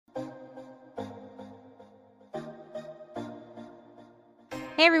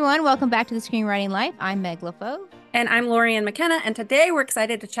Hey everyone, welcome back to the Screenwriting Life. I'm Meg LaFaux. And I'm Lorianne McKenna, and today we're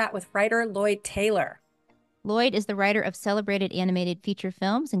excited to chat with writer Lloyd Taylor. Lloyd is the writer of celebrated animated feature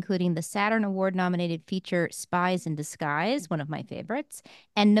films, including the Saturn Award nominated feature Spies in Disguise, one of my favorites,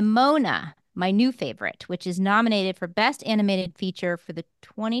 and Nimona, my new favorite, which is nominated for Best Animated Feature for the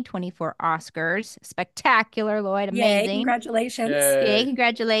 2024 Oscars. Spectacular, Lloyd, Yay, amazing. congratulations. Yay, Yay.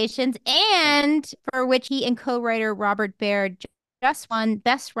 congratulations. And for which he and co-writer Robert Baird just won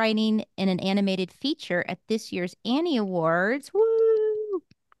Best Writing in an Animated Feature at this year's Annie Awards. Woo!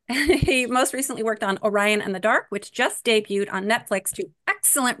 He most recently worked on Orion and the Dark, which just debuted on Netflix to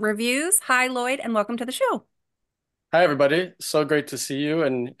excellent reviews. Hi, Lloyd, and welcome to the show. Hi, everybody. So great to see you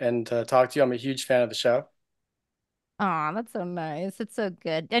and talk to you. I'm a huge fan of the show. Aw, that's so nice. It's so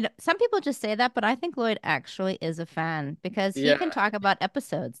good. And some people just say that, but I think Lloyd actually is a fan because he can Yeah, talk about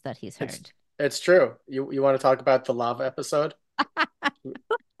episodes that he's it's heard. it's true. You want to talk about the lava episode?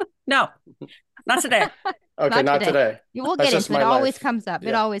 No, not today. Okay, Not not today. today. We'll That's get just into it. my It always life. comes up. It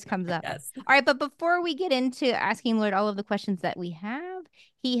Yeah. always comes up. Yes. All right, but before we get into asking Lloyd all of the questions that we have,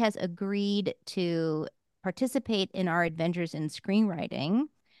 he has agreed to participate in our adventures in screenwriting.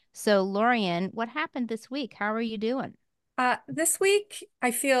 So, Lorian, what happened this week? How are you doing? This week, I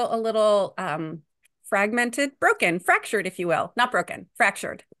feel a little fragmented, broken, fractured, if you will. Not broken,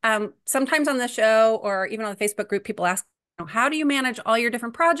 fractured. Sometimes on the show or even on the Facebook group, people ask, how do you manage all your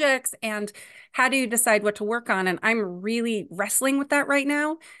different projects and how do you decide what to work on? And I'm really wrestling with that right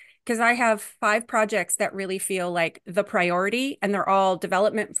now because I have 5 projects that really feel like the priority and they're all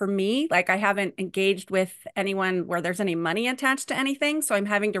development for me. Like I haven't engaged with anyone where there's any money attached to anything. So I'm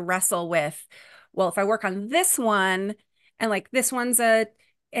having to wrestle with, well, if I work on this one and like this one's a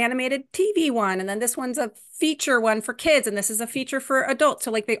animated TV one, and then this one's a feature one for kids, and this is a feature for adults.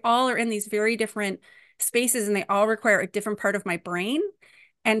 So like they all are in these very different spaces and they all require a different part of my brain.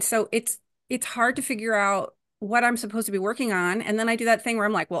 And so it's hard to figure out what I'm supposed to be working on. And then I do that thing where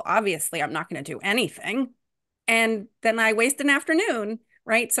I'm like, well, obviously I'm not going to do anything. And then I waste an afternoon,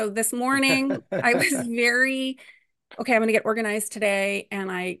 right? So this morning I was very, okay, I'm going to get organized today.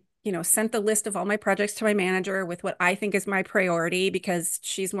 And I, sent the list of all my projects to my manager with what I think is my priority because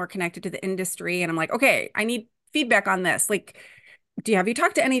she's more connected to the industry. And I'm like, okay, I need feedback on this. Like, have you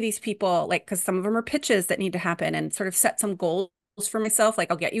talked to any of these people? Like, because some of them are pitches that need to happen and sort of set some goals for myself.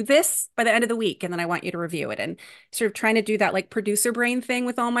 Like, I'll get you this by the end of the week, and then I want you to review it. And sort of trying to do that like producer brain thing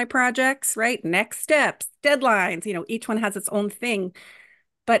with all my projects, right? Next steps, deadlines, each one has its own thing.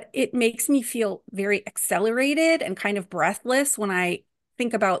 But it makes me feel very accelerated and kind of breathless when I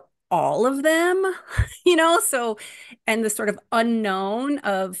think about all of them, So, and the sort of unknown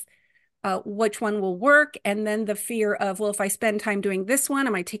of which one will work, and then the fear of, well, if I spend time doing this one,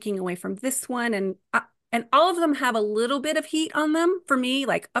 am I taking away from this one? And all of them have a little bit of heat on them for me.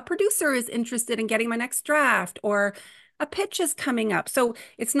 Like a producer is interested in getting my next draft, or a pitch is coming up. So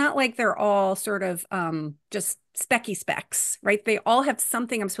it's not like they're all sort of just specky specs, right? They all have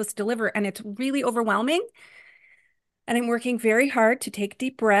something I'm supposed to deliver, and it's really overwhelming. And I'm working very hard to take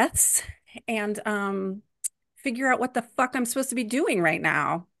deep breaths and figure out what the fuck I'm supposed to be doing right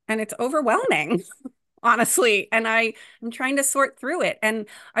now. And it's overwhelming, honestly. And I'm trying to sort through it. And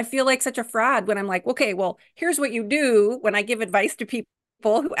I feel like such a fraud when I'm like, okay, well, here's what you do when I give advice to people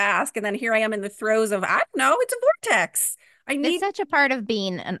who ask. And then here I am in the throes of, I don't know, it's a vortex. I It's need, such a part of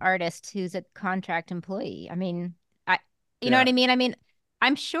being an artist who's a contract employee. I mean, you know what I Yeah. mean? I mean,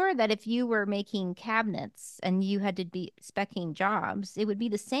 I'm sure that if you were making cabinets and you had to be specing jobs, it would be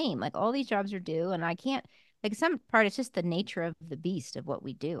the same. Like all these jobs are due, and I can't, like some part, it's just the nature of the beast of what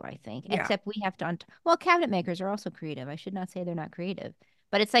we do, I think. yeah. Except we have to, well, cabinet makers are also creative. I should not say they're not creative,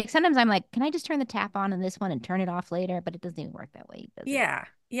 but it's like sometimes I'm like, can I just turn the tap on in this one and turn it off later? But it doesn't even work that way, does it? Yeah,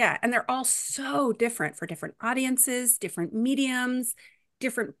 yeah. And they're all so different for different audiences, different mediums,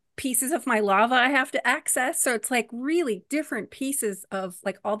 different pieces of my lava I have to access. So it's like really different pieces of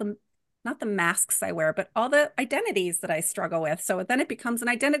like all the, not the masks I wear, but all the identities that I struggle with. So then it becomes an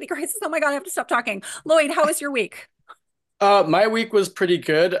identity crisis. Oh my God, I have to stop talking. Lloyd, how was your week? My week was pretty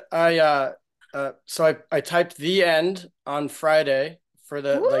good. I typed the end on Friday for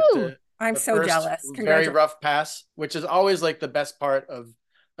the like Woo! I'm the so first jealous. very Congratulations. rough pass, which is always like the best part of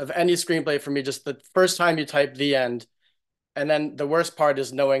any screenplay for me. Just the first time you type the end, and then the worst part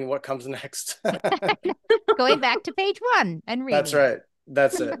is knowing what comes next. Going back to page one and That's reading it. right.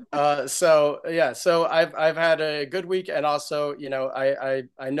 That's it. So yeah, so I've had a good week, and also,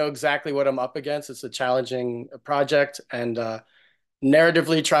 I know exactly what I'm up against. It's a challenging project, and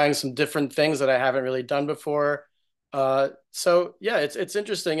narratively trying some different things that I haven't really done before. So yeah, it's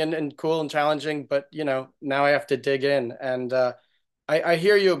interesting and cool and challenging, but now I have to dig in, and I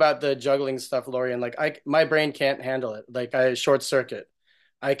hear you about the juggling stuff, Lori, and like my brain can't handle it. Like I short circuit.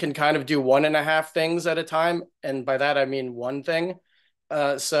 I can kind of do one and a half things at a time, and by that I mean one thing.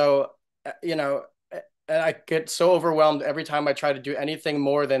 So you know, and I get so overwhelmed every time I try to do anything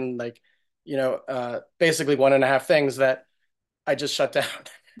more than like, basically one and a half things that I just shut down.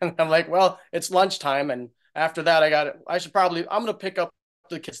 And I'm like, well, it's lunchtime, and after that, I'm gonna pick up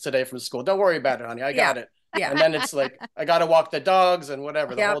the kids today from school. Don't worry about it, honey. I Yeah. got it. Yeah. And then it's like I gotta walk the dogs and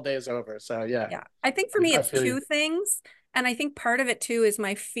whatever. The Yeah. whole day is over. So yeah, Yeah. I think for me, I it's feel you. two things. And I think part of it too is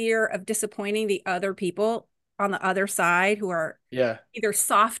my fear of disappointing the other people on the other side who are Yeah, either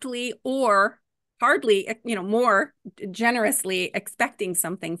softly or hardly, more generously expecting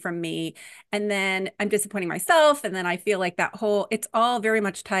something from me. And then I'm disappointing myself. And then I feel like it's all very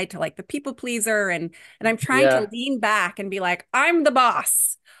much tied to like the people pleaser. And I'm trying to yeah, lean back and be like, I'm the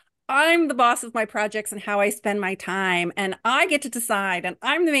boss. I'm the boss of my projects and how I spend my time. And I get to decide. And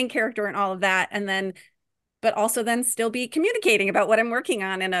I'm the main character and all of that. And then, but also then still be communicating about what I'm working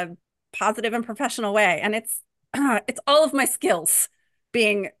on in a positive and professional way. And it's all of my skills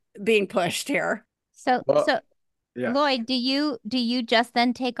being being pushed here. So, well, so yeah. Lloyd, do you just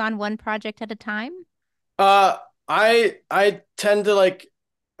then take on one project at a time? Uh, I tend to like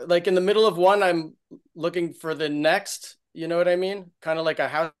in the middle of one, I'm looking for the next. You know what I mean? Kind of like a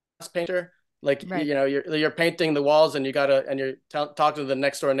house painter. Like Right. you're painting the walls, and you're talking to the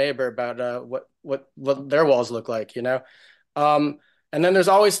next door neighbor about what their walls look like. Um, and then there's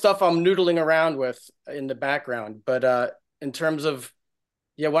always stuff I'm noodling around with in the background. But in terms of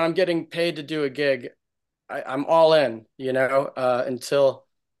when I'm getting paid to do a gig, I'm all in.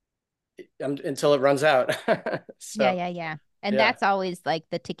 Until it runs out. Yeah, So yeah, yeah. And yeah. that's always like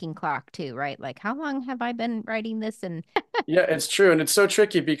the ticking clock too, right? Like, how long have I been writing this? And Yeah, it's true. And it's so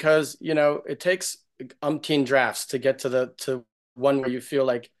tricky because, it takes umpteen drafts to get to one where you feel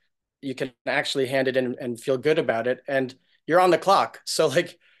like you can actually hand it in and feel good about it. And you're on the clock. So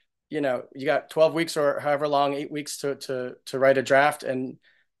like, you got 12 weeks or however long, 8 weeks to write a draft. And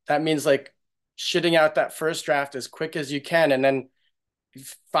that means like shitting out that first draft as quick as you can. And then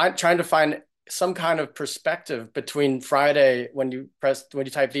trying to find some kind of perspective between Friday when you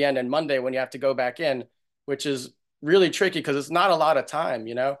type the end and Monday when you have to go back in, which is really tricky because it's not a lot of time.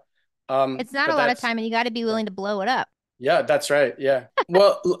 it's not a But lot of that's time and you got to be yeah, willing to blow it up. yeah, that's right. Yeah.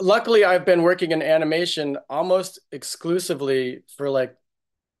 Well, luckily I've been working in animation almost exclusively for like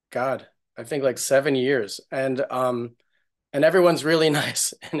God, I think like 7 years, and everyone's really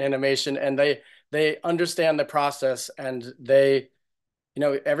nice in animation, and they understand the process, and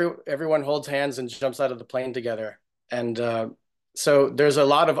everyone holds hands and jumps out of the plane together. And so there's a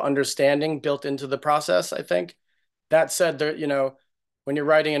lot of understanding built into the process, I think. That said, when you're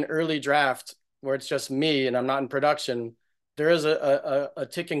writing an early draft where it's just me and I'm not in production, there is a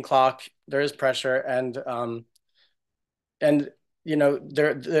ticking clock, there is pressure, and the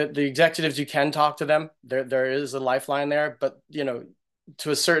executives, you can talk to them. There is a lifeline there, but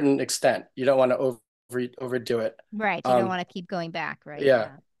to a certain extent, you don't want to overdo it. Right. You don't Um, want to keep going back, right? yeah,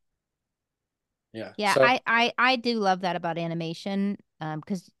 Yeah. yeah. Yeah, So I do love that about animation,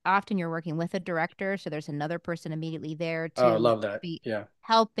 because often you're working with a director, so there's another person immediately there oh, I to love that. be Yeah.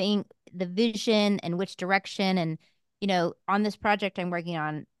 helping the vision and which direction. And on this project I'm working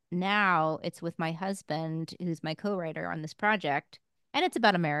on now, it's with my husband, who's my co-writer on this project, and it's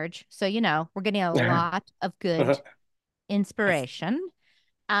about a marriage. So, we're getting a lot of good inspiration.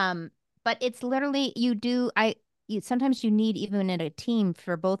 Um, but it's literally sometimes you need even in a team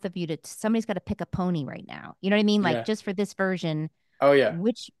for both of you to somebody's got to pick a pony right now. You know what I mean? Like Yeah. just for this version, Oh yeah.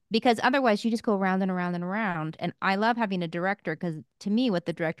 which because otherwise you just go around and around and around. And I love having a director because to me, what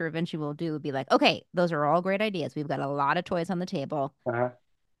the director eventually will do would be like, okay, those are all great ideas. We've got a lot of toys on the table Uh-huh.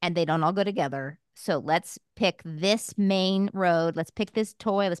 and they don't all go together. So let's pick this main road. Let's pick this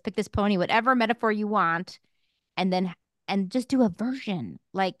toy. Let's pick this pony, whatever metaphor you want, and then and just do a version.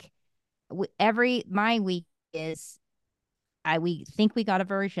 Like every my week is we think we got a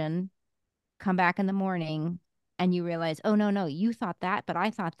version, come back in the morning and you realize, oh no, no, you thought that, but I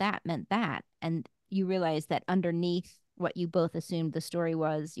thought that meant that. And you realize that underneath what you both assumed the story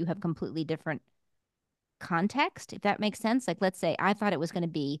was, you have completely different context, if that makes sense. Like let's say I thought it was going to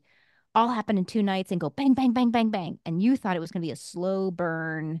be all happen in 2 nights and go bang, bang, bang, bang, bang. And you thought it was going to be a slow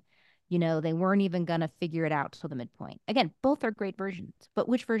burn. They weren't even going to figure it out till the midpoint. Again, both are great versions, but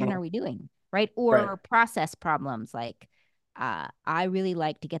which version Mhm. are we doing? Right. Right. Or process problems like, I really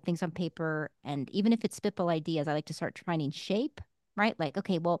like to get things on paper. And even if it's spitball ideas, I like to start finding shape, right? Like,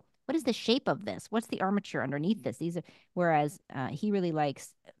 okay, well, what is the shape of this? What's the armature underneath this? Whereas he really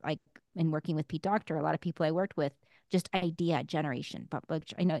likes, like, in working with Pete Docter, a lot of people I worked with, just idea generation. But like,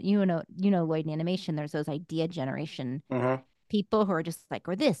 I know Lloyd in animation. There's those idea generation Mm-hmm. people who are just like,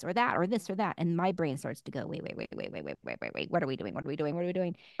 or this or that or this or that, and my brain starts to go, wait, what are we doing? What are we doing? What are we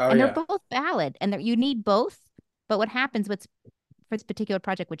doing? Oh And they're yeah. both valid, and you need both. But what happens? What's for this particular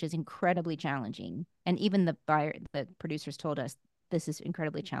project, which is incredibly challenging, and even the producers told us this is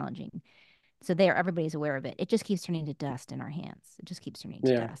incredibly challenging. So everybody's aware of it. It just keeps turning to dust in our hands. It just keeps turning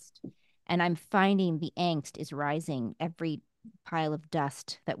to Yeah. dust. And I'm finding the angst is rising every pile of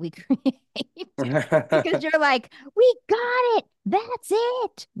dust that we create because you're like, we got it. That's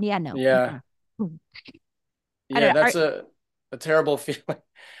it. Yeah, no. Yeah. I Yeah, don't know. that's a terrible feeling.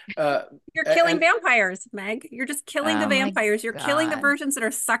 You're killing And vampires, Meg. You're just killing the Oh my vampires. You're killing the God. versions that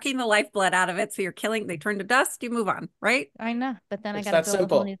are sucking the lifeblood out of it. So they turn to dust, you move on, right? I know. But then I it's got to that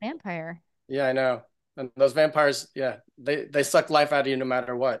build a whole simple. new vampire. Yeah, I know. And those vampires, yeah, they suck life out of you no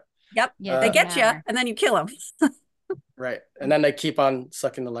matter what. Yep. Yeah, it They Uh, doesn't get you matter. and then you kill them. right. And then they keep on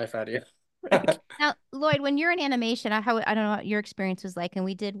sucking the life out of you. Right. Now, Lloyd, when you're in animation, I don't know what your experience was like, and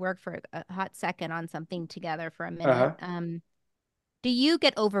we did work for a hot second on something together for a minute. Uh-huh. Do you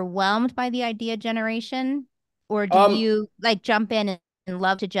get overwhelmed by the idea generation, or do Um, you like jump in and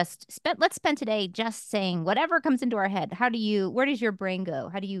love to just let's spend today just saying whatever comes into our head? Where does your brain go?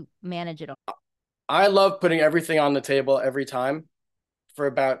 How do you manage it all? I love putting everything on the table every time for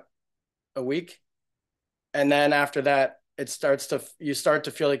about a week. And then after that, you start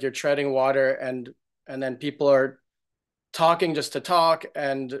to feel like you're treading water, and then people are talking just to talk,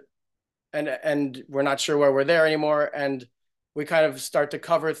 and we're not sure why we're there anymore. And we kind of start to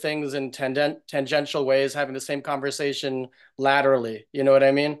cover things in tangential ways, having the same conversation laterally. You know what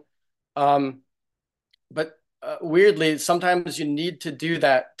I mean? Um, but weirdly, sometimes you need to do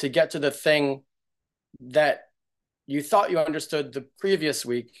that to get to the thing that you thought you understood the previous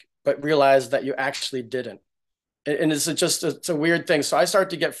week, but realized that you actually didn't. And it's a weird thing. So I start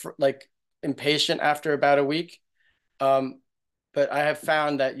to get like impatient after about a week. Um, but I have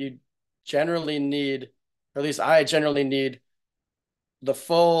found that you generally need, or at least I generally need, the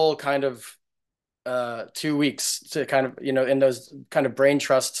full kind of 2 weeks to kind of, in those kind of brain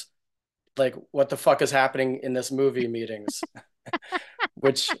trust, like what the fuck is happening in this movie meetings,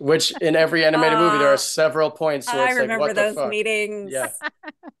 which in every animated movie there are Uh, several points where I it's like, remember what the those fuck? meetings. Yeah.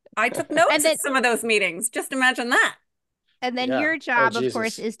 I took And notes then at some of those meetings. Just imagine that. Yeah. your Oh, job, of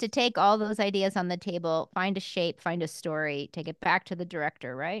course, Jesus. is to take all those ideas on the table, find a shape, find a story, take it back to the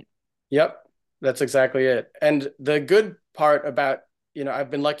director, right? Yep. That's exactly it. And the good part about, I've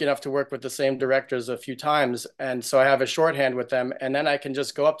been lucky enough to work with the same directors a few times. And so I have a shorthand with them. And then I can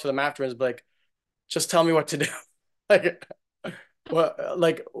just go up to them afterwards and be like, just tell me what to do. Like, well,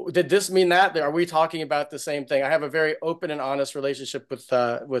 like, did this mean that? Are we talking about the same thing? I have a very open and honest relationship with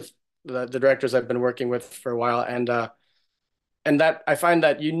the directors I've been working with for a while. And that I find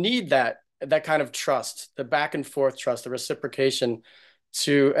that you need that kind of trust, the back and forth trust, the reciprocation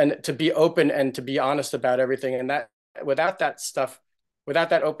to be open and to be honest about everything. And that without that stuff, without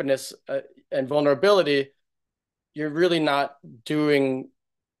that openness and vulnerability, you're really not doing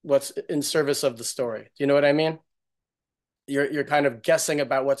what's in service of the story. Do you know what I mean? You're kind of guessing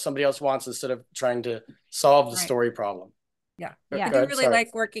about what somebody else wants instead of trying to solve the Right. story problem. Yeah. I Yeah. do Good. really Sorry.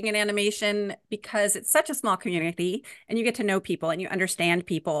 like working in animation because it's such a small community and you get to know people and you understand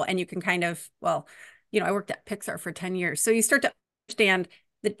people and you can kind of, I worked at Pixar for 10 years. So you start to understand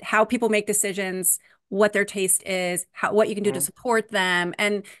how people make decisions, what their taste is, what you can do to support them.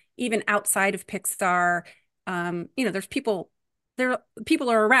 And even outside of Pixar, there's people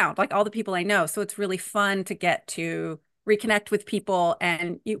are around, like all the people I know. So it's really fun to get to reconnect with people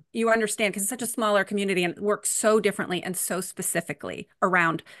and you understand because it's such a smaller community and it works so differently and so specifically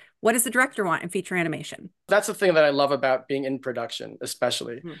around what does the director want in feature animation. That's the thing that I love about being in production,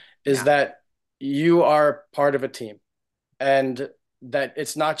 especially, is Yeah. that you are part of a team, and that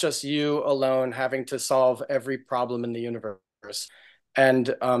it's not just you alone having to solve every problem in the universe. And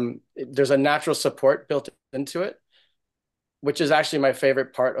there's a natural support built into it, which is actually my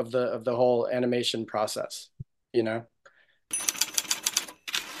favorite part of the whole animation process, you know?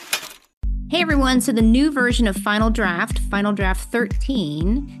 Hey everyone, so the new version of Final Draft, Final Draft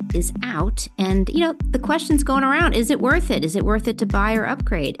 13, is out. And, the question's going around, is it worth it? Is it worth it to buy or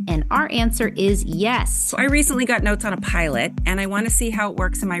upgrade? And our answer is yes. So I recently got notes on a pilot and I want to see how it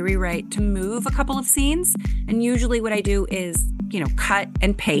works in my rewrite to move a couple of scenes. And usually what I do is, cut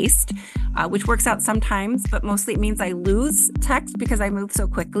and paste, which works out sometimes, but mostly it means I lose text because I move so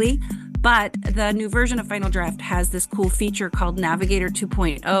quickly. But the new version of Final Draft has this cool feature called Navigator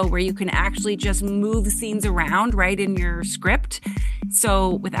 2.0, where you can actually just move scenes around right in your script.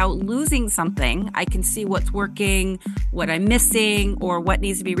 So without losing something, I can see what's working, what I'm missing, or what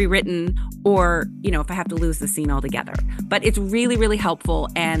needs to be rewritten, or, if I have to lose the scene altogether. But it's really, really helpful.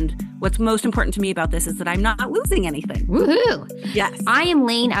 And what's most important to me about this is that I'm not losing anything. Woohoo! Yes. I am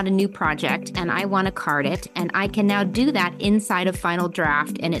laying out a new project and I want to card it, and I can now do that inside of Final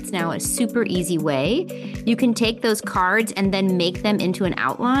Draft, and it's now a super easy way. You can take those cards and then make them into an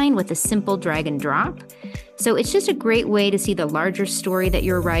outline with a simple drag and drop. So it's just a great way to see the larger story that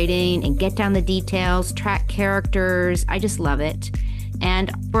you're writing and get down the details, track characters. I just love it.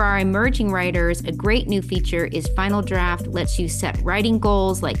 And for our emerging writers, a great new feature is Final Draft lets you set writing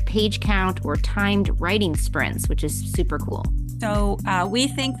goals like page count or timed writing sprints, which is super cool. So we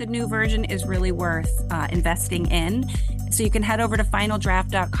think the new version is really worth investing in. So you can head over to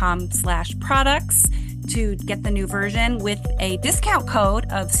finaldraft.com/products to get the new version with a discount code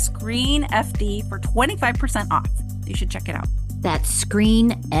of SCREENFD for 25% off. You should check it out. That's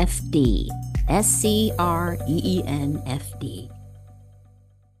SCREENFD. SCREENFD.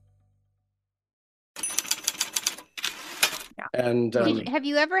 And have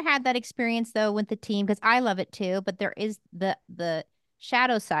you ever had that experience though with the team? Because I love it too, but there is the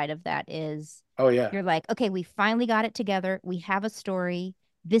shadow side of that is, oh yeah, you're like, okay, we finally got it together. We have a story.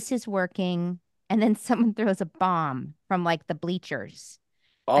 This is working. And then someone throws a bomb from like the bleachers.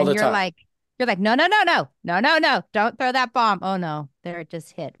 all the you're time. like, no, no, no, no, no, no, no. Don't throw that bomb. Oh no, there it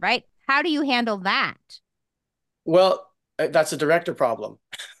just hit, right? How do you handle that? Well, that's a director problem.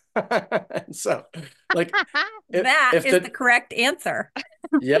 So, like, That is the correct answer.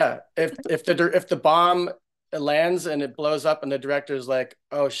 Yeah, if the bomb lands and it blows up, and the director's like,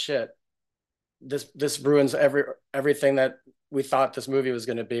 "Oh shit, this ruins everything that we thought this movie was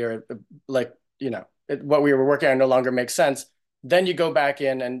going to be," or like, what we were working on no longer makes sense. Then you go back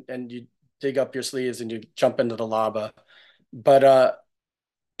in and you dig up your sleeves and you jump into the lava. But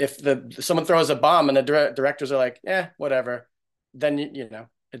if someone throws a bomb and the directors are like, "Yeah, whatever," then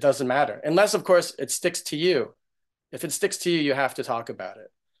it doesn't matter, unless of course it sticks to you. If it sticks to you, you have to talk about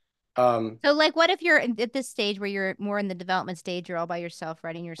it. So like, what if you're at this stage where you're more in the development stage, you're all by yourself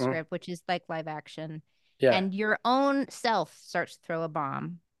writing your script, which is like live action, yeah. and your own self starts to throw a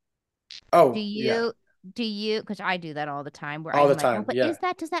bomb? Oh, do you because I do that all the time, where all I'm the like, time. oh, but Yeah.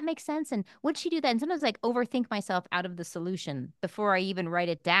 does that make sense? And would she do that? And sometimes like overthink myself out of the solution before I even write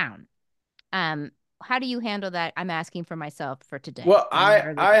it down. How do you handle that? I'm asking for myself for today. Well,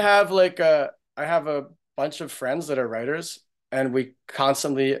 I'm I have I have a bunch of friends that are writers, and we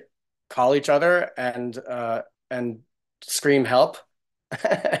constantly call each other and scream help.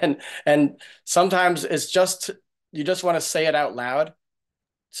 and sometimes it's just, you just want to say it out loud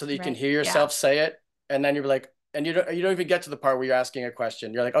so that you can Right. hear yourself say it, and then you're like, and you don't even get to the part where you're asking a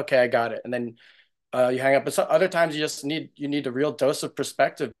question. You're like, okay, I got it, and then you hang up. But some other times you need a real dose of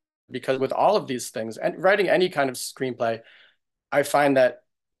perspective, because with all of these things and writing any kind of screenplay, I find that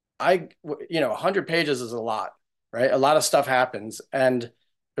 100 pages is a lot, right? A lot of stuff happens, and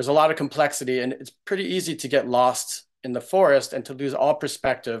there's a lot of complexity, and it's pretty easy to get lost in the forest and to lose all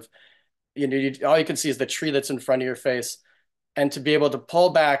perspective. All you can see is the tree that's in front of your face, and to be able to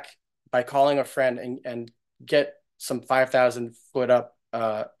pull back by calling a friend and get some 5,000 foot up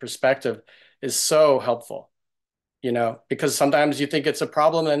perspective is so helpful, because sometimes you think it's a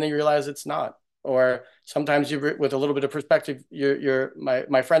problem and then you realize it's not. Or sometimes with a little bit of perspective,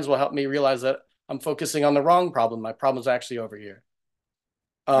 my friends will help me realize that I'm focusing on the wrong problem. My problem's actually over here.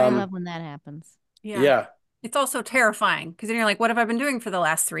 I love when that happens. Yeah. It's also terrifying, because then you're like, what have I been doing for the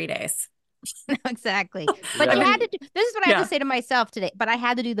last 3 days? Exactly. But you had to do, this is what I have to say to myself today, but I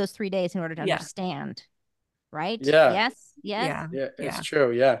had to do those 3 days in order to understand. Right? Yeah. Yes. Yes. Yeah, it's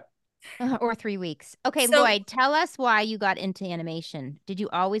true. Yeah. Or 3 weeks. Okay, so, Lloyd, tell us why you got into animation. Did you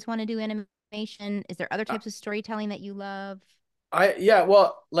always want to do animation? Is there other types of storytelling that you love?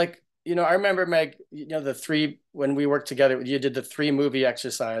 Well, I remember, Meg, when we worked together, you did the 3 movie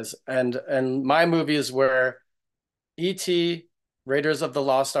exercise, and my movies were E.T., Raiders of the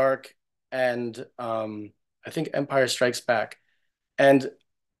Lost Ark, and I think Empire Strikes Back. And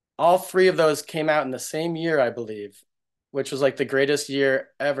all 3 of those came out in the same year, I believe, which was like the greatest year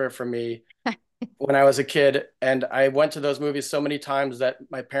ever for me when I was a kid. And I went to those movies so many times that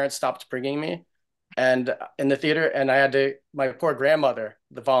my parents stopped bringing me and in the theater, and my poor grandmother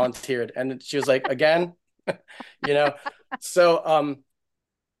volunteered, and she was like, again, So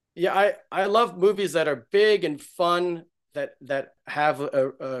I love movies that are big and fun, that have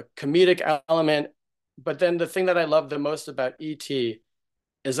a comedic element. But then the thing that I love the most about E.T.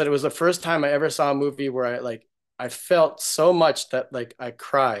 is that it was the first time I ever saw a movie where I felt so much that I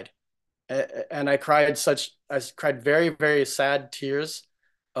cried. and I cried very, very sad tears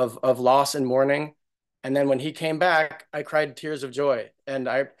of loss and mourning. And then when he came back, I cried tears of joy. And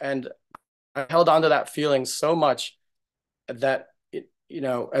I held on to that feeling so much that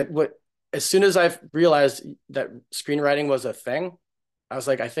as soon as I realized that screenwriting was a thing, I was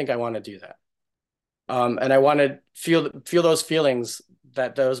like, I think I want to do that. And I want to feel those feelings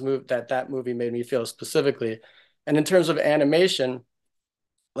that movie made me feel specifically. And in terms of animation,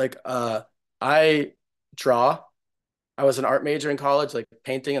 like I draw. I was an art major in college, like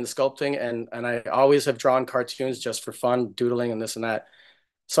painting and sculpting, and I always have drawn cartoons just for fun, doodling and this and that.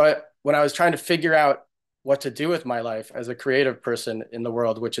 So when I was trying to figure out what to do with my life as a creative person in the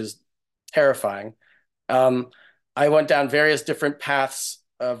world, which is terrifying, um, I went down various different paths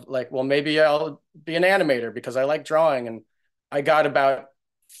of like, well, maybe I'll be an animator because I like drawing. And I got about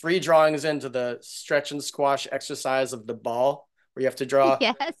 3 drawings into the stretch and squash exercise of the ball, where you have to draw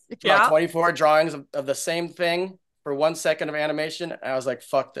Yes. about Yeah. 24 drawings of the same thing for 1 second of animation. And I was like,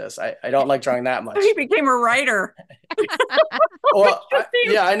 fuck this. I don't like drawing that much. He became a writer. Well,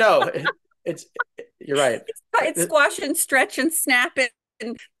 yeah, I know. You're right. It's squash and stretch and snap it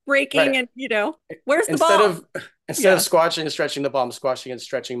and breaking Right. and where's the Instead ball? of instead of squashing and stretching the ball, I'm squashing and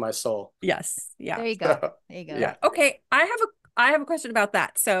stretching my soul. Yes. There Yeah. you go. There you go. Yeah. Okay. I have a question about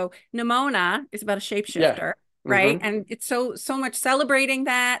that. So Nimona is about a Yeah. shapeshifter, right? And it's so much celebrating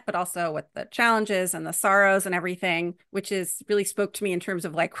that, but also with the challenges and the sorrows and everything, which is really spoke to me in terms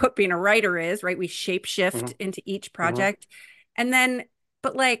of like what being a writer is, right? We shapeshift into each project. And then,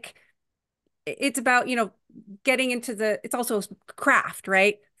 but like it's about, getting into it's also craft,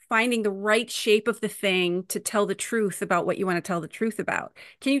 right? Finding the right shape of the thing to tell the truth about what you want to tell the truth about.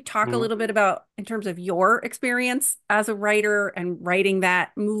 Can you talk a little bit about, in terms of your experience as a writer and writing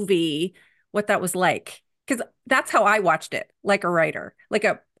that movie, what that was like? Because that's how I watched it, like a writer, like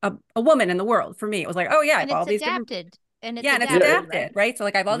a woman in the world. For me, it was like, oh yeah, I have And all it's these different. adapted. And it's Yeah, and it's adapted, adapted, right? So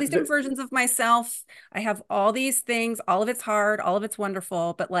like I have all these different versions of myself. I have all these things, all of it's hard, all of it's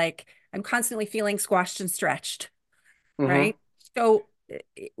wonderful, but like I'm constantly feeling squashed and stretched, right? So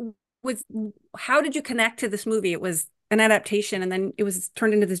it was, how did you connect to this movie? It was an adaptation and then it was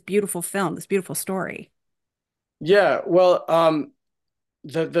turned into this beautiful film, this beautiful story. Yeah. Well,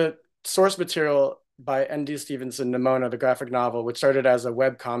 the source material by N.D. Stevenson, Nimona, the graphic novel, which started as a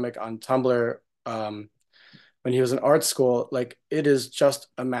web comic on Tumblr, when he was in art school, like it is just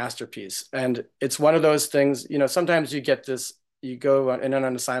a masterpiece. And it's one of those things, sometimes you get this, you go in on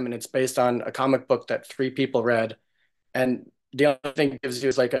an assignment, it's based on a comic book that 3 people read. And the other thing it gives you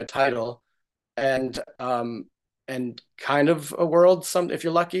is like a title and kind of a world, if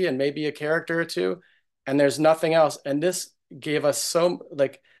you're lucky, and maybe a character or two. And there's nothing else. And this gave us so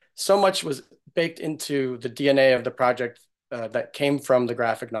much was baked into the DNA of the project that came from the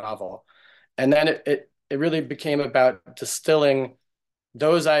graphic novel. And then it really became about distilling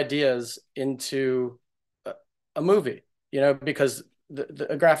those ideas into a movie, because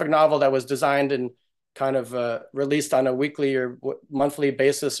a graphic novel that was designed and kind of released on a weekly or monthly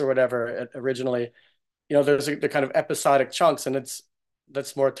basis or whatever originally, there's the kind of episodic chunks, and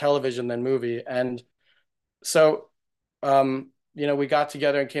that's more television than movie. And so, we got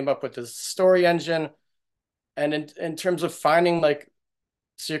together and came up with this story engine. And in terms of finding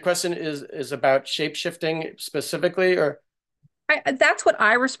so your question is about shape shifting specifically, or? That's what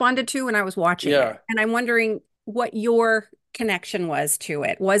I responded to when I was watching Yeah. it. And I'm wondering what your connection was to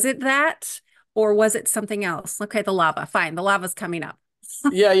it. Was it that, or was it something else? Okay, the lava. Fine, the lava's coming up.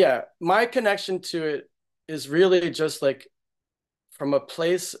 Yeah. My connection to it is really just like from a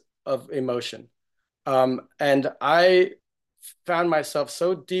place of emotion. And I found myself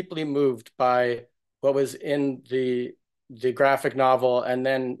so deeply moved by what was in the graphic novel, and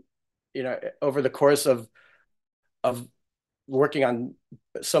then over the course of working on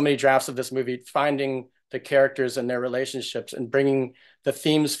so many drafts of this movie, finding the characters and their relationships and bringing the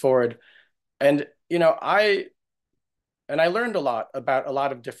themes forward. And I learned a lot about a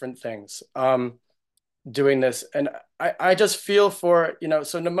lot of different things doing this. And I just feel for,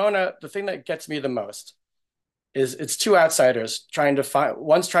 so Nimona, the thing that gets me the most is it's 2 outsiders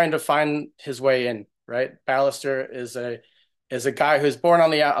one's trying to find his way in, right? Ballister is a guy who's born on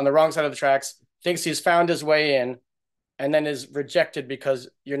the wrong side of the tracks, thinks he's found his way in, and then is rejected because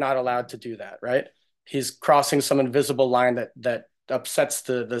you're not allowed to do that, right? He's crossing some invisible line that upsets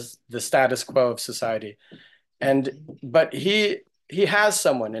the status quo of society. But he has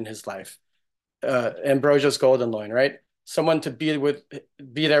someone in his life, Ambrosius Golden Loin, right? Someone to be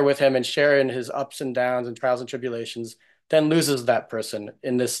there with him and share in his ups and downs and trials and tribulations, then loses that person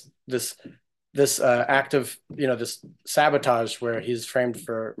in this this act of, this sabotage where he's framed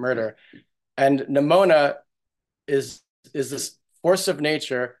for murder. And Nimona is this force of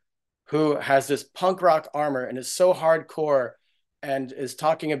nature who has this punk rock armor and is so hardcore and is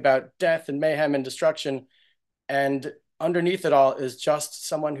talking about death and mayhem and destruction. And underneath it all is just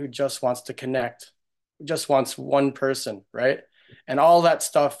someone who just wants to connect, just wants one person, right? And all that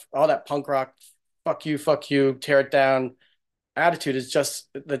stuff, all that punk rock, fuck you, tear it down attitude is just,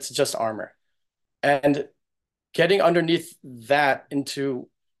 that's just armor. And getting underneath that into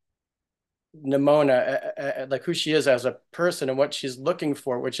Nimona, like who she is as a person and what she's looking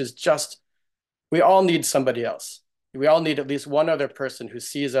for, which is just, we all need somebody else. We all need at least one other person who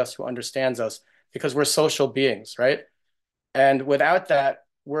sees us, who understands us, because we're social beings, right? And without that,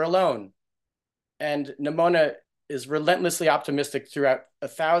 we're alone. And Nimona is relentlessly optimistic throughout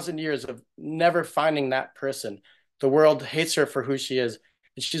 1,000 years of never finding that person. The world hates her for who she is.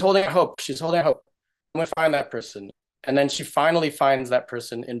 And she's holding out hope. She's holding out hope. I'm going to find that person. And then she finally finds that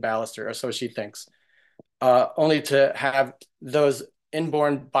person in Ballister, or so she thinks, only to have those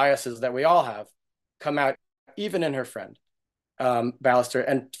inborn biases that we all have come out, even in her friend, Ballister,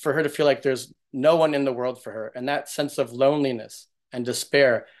 and for her to feel like there's no one in the world for her. And that sense of loneliness and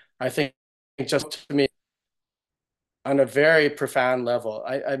despair, I think, just to me, on a very profound level.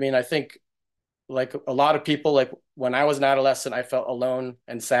 I mean, I think like a lot of people, like when I was an adolescent, I felt alone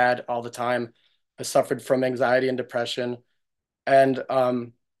and sad all the time. I suffered from anxiety and depression. And,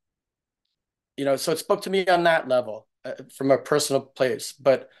 so it spoke to me on that level, from a personal place,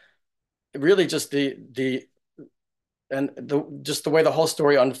 but really just just the way the whole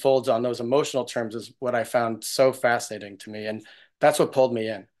story unfolds on those emotional terms is what I found so fascinating to me. And that's what pulled me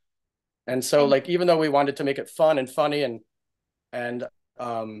in. And so And like, even though we wanted to make it fun and funny and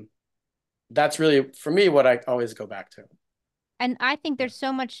that's really for me what I always go back to. and I think there's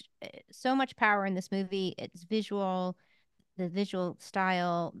so much power in this movie. It's visual, the visual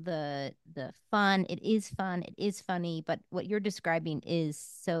style, the fun. It is fun, it is funny, but what you're describing is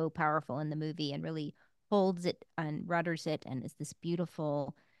so powerful in the movie and really holds it and rudders it and is this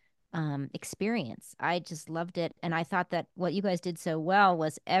beautiful experience. I just loved it. And I thought that what you guys did so well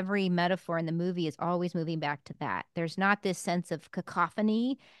was every metaphor in the movie is always moving back to that. There's not this sense of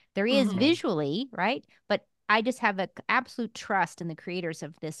cacophony. There is Mhm. visually, right? But I just have an absolute trust in the creators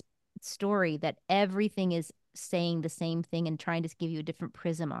of this story that everything is saying the same thing and trying to give you a different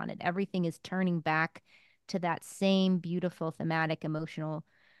prism on it. Everything is turning back to that same beautiful thematic emotional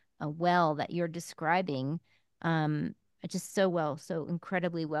well that you're describing. Um, just so well, so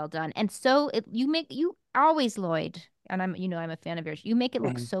incredibly well done. And so you always, Lloyd, and I'm a fan of yours. You make it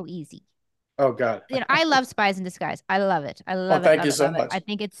look Mhm. so easy. Oh God. I love Spies in Disguise. I love it. I Oh, love it, thank love you it, so love it. I much.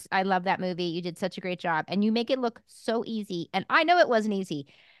 think I love that movie. You did such a great job. And you make it look so easy. And I know it wasn't easy.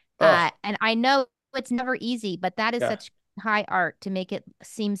 Oh, And I know it's never easy, but that is yeah. such high art to make it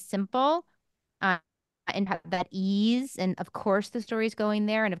seem simple, uh, and have that ease. And of course, the story's going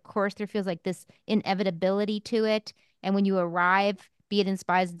there. And of course, there feels like this inevitability to it. And when you arrive, be it in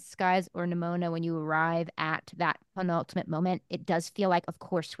Spies in Disguise or Nimona, when you arrive at that penultimate moment, it does feel like, of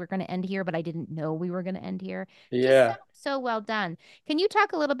course, we're going to end here, but I didn't know we were going to end here. Just so, Yeah. so well done. Can you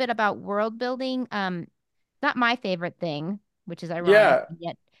talk a little bit about world building? Not my favorite thing, which is ironic, Yeah. and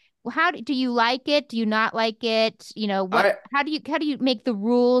yet well, do you like it? Do you not like it? I How do you make the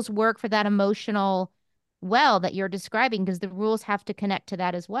rules work for that emotional well that you're describing? Because the rules have to connect to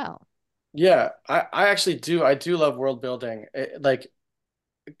that as well. yeah, I actually do. I do love world building. Like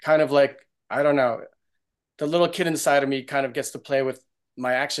kind of like, I don't know, the little kid inside of me kind of gets to play with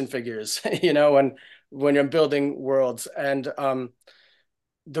my action figures, when I'm building worlds. And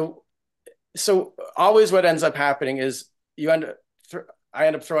the so always what ends up happening is you end up I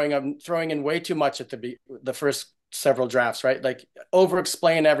end up throwing in way too much at the first several drafts, right? Like over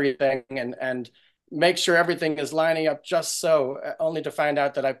explain everything and make sure everything is lining up just so, only to find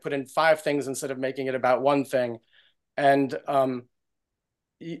out that I put in five things instead of making it about one thing. And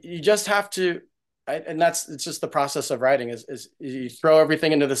you just have to, and it's just the process of writing is you throw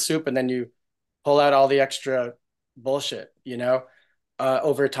everything into the soup and then you pull out all the extra bullshit,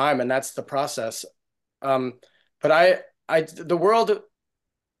 over time, and that's the process. Um, but the world,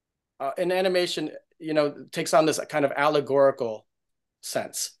 in animation, takes on this kind of allegorical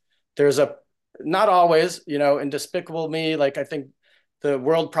sense. There's not always, in Despicable Me, like I think the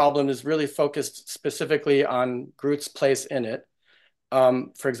world problem is really focused specifically on Groot's place in it,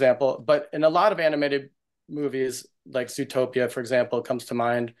 for example. But in a lot of animated movies, like Zootopia, for example, comes to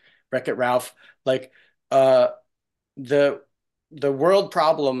mind, Wreck-It Ralph, like uh, the the world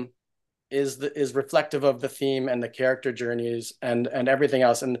problem is reflective of the theme and the character journeys and everything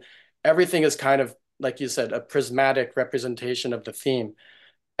else. And everything is kind of, like you said, a prismatic representation of the theme.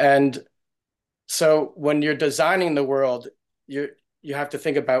 And so when you're designing the world, you have to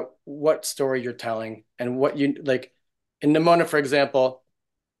think about what story you're telling and what you like. In Nimona, for example,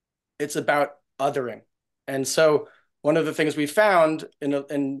 it's about othering. And so one of the things we found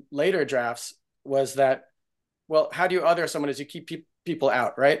in later drafts was that, well, how do you other someone is you keep people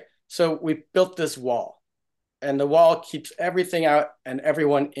out, right? So we built this wall, and the wall keeps everything out and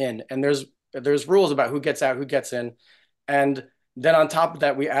everyone in. And there's rules about who gets out, who gets in. And then on top of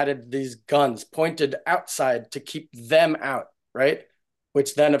that, we added these guns pointed outside to keep them out, right?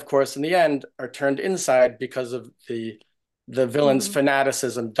 Which then, of course, in the end, are turned inside because of the villain's Mhm.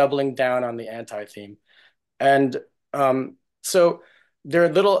 fanaticism, doubling down on the anti-theme. And so they're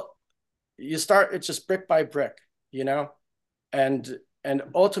little. You start it's just brick by brick, you know, and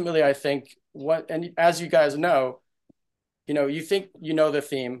ultimately, I think and as you guys know, you think you know the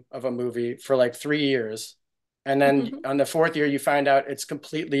theme of a movie for like 3 years, and then Mhm. on the fourth year, you find out it's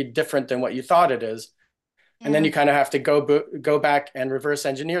completely different than what you thought it is, and then Yeah. you kind of have to go back and reverse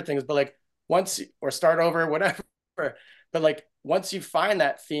engineer things, but like once or start over, whatever. But like once you find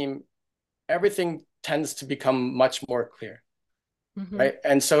that theme, everything tends to become much more clear, Mhm. right?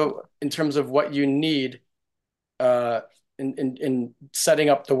 And so in terms of what you need uh, in setting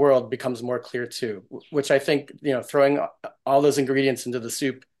up the world becomes more clear too, which I think, throwing all those ingredients into the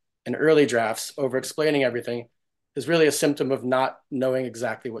soup in early drafts over explaining everything is really a symptom of not knowing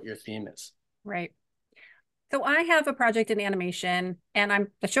exactly what your theme is. Right. So I have a project in animation and I'm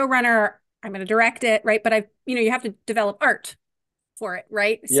the showrunner. I'm going to direct it, right? But you have to develop art for it,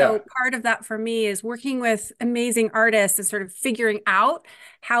 right? Yeah. So part of that for me is working with amazing artists and sort of figuring out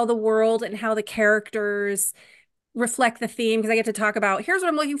how the world and how the characters reflect the theme, because I get to talk about here's what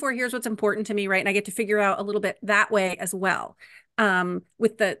I'm looking for, here's what's important to me, right? And I get to figure out a little bit that way as well,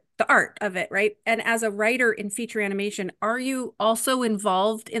 with the art of it, right? And as a writer in feature animation, are you also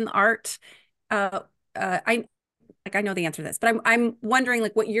involved in the art? Uh, I I know the answer to this, but I'm wondering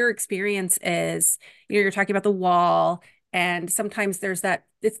like what your experience is. You're talking about the wall, and sometimes there's that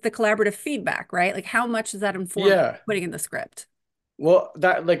it's the collaborative feedback, right? Like how much does that inform Yeah. putting in the script? Well,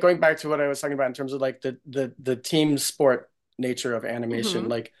 that like going back to what I was talking about in terms of like the team sport nature of animation, Hmm.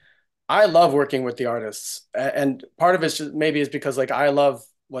 like I love working with the artists, and part of it just maybe is because like I love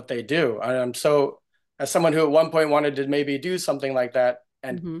what they do. I'm so as someone who at one point wanted to maybe do something like that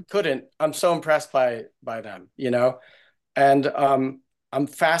and Hmm. couldn't, I'm so impressed by them, and I'm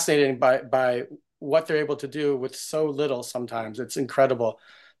fascinated by what they're able to do with so little. Sometimes it's incredible.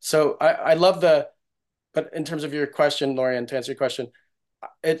 So I love but in terms of your question, Lorian, to answer your question,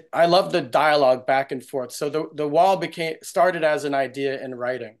 I love the dialogue back and forth. So the wall became started as an idea in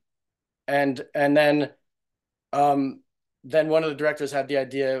writing, and um, then one of the directors had the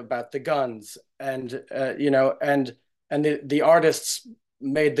idea about the guns, and and the artists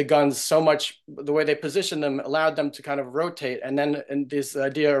made the guns so much the way they positioned them allowed them to kind of rotate, and this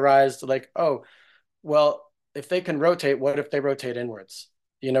idea arose like, oh, well, if they can rotate, what if they rotate inwards?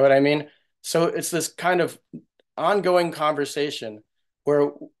 You know what I mean? So it's this kind of ongoing conversation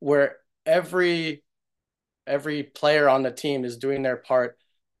where where every every player on the team is doing their part,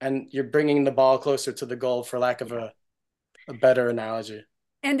 and you're bringing the ball closer to the goal, for lack of Yeah. a better analogy.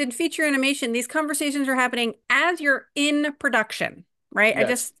 And in feature animation, these conversations are happening as you're in production, right? I Yes.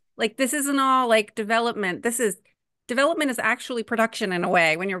 just like this isn't all like development. This is development is actually production in a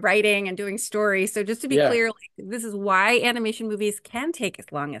way when you're writing and doing stories. So just to be Yeah. clear, like this is why animation movies can take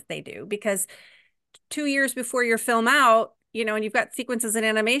as long as they do, because 2 years before your film out, and you've got sequences in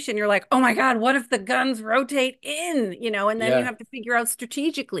animation, you're like, oh my God, what if the guns rotate in, and then you Yeah. have to figure out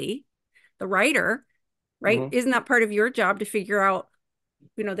strategically, the writer, right? Hmm. Isn't that part of your job to figure out,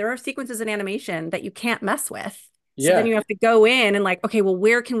 there are sequences in animation that you can't mess with. So then Yeah. you have to go in and like, okay, well,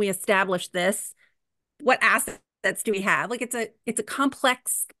 where can we establish this? What assets do we have? Like it's a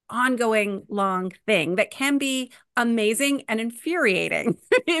complex, ongoing, long thing that can be amazing and infuriating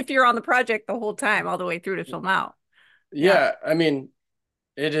if you're on the project the whole time, all the way through to film out. Yeah. Yeah. I mean,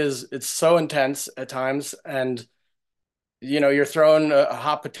 it's so intense at times, and you're throwing a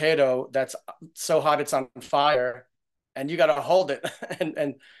hot potato that's so hot it's on fire, and you got to hold it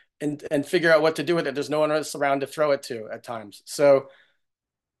and figure out what to do with it. There's no one else around to throw it to at times. So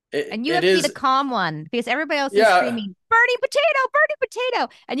And you it have to be the is, calm one because everybody else is yeah, screaming, "Birdie potato, birdie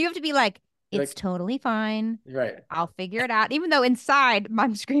potato." And you have to be like, "It's like, totally fine. right. I'll figure it out." Even though inside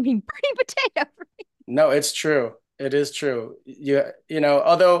I'm screaming, "Birdie potato." No, it's true. It is true.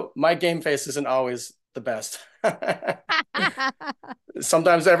 Although my game face isn't always the best.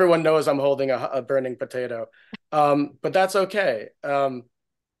 Sometimes everyone knows I'm holding a burning potato. But that's okay.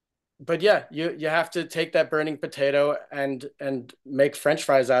 but yeah, you have to take that burning potato and make French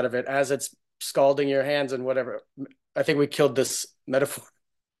fries out of it as it's scalding your hands and whatever. I think we killed this metaphor,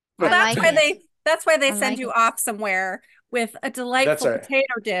 Well, I but like it. that's why they I send like you it. off somewhere with a that's delightful all right.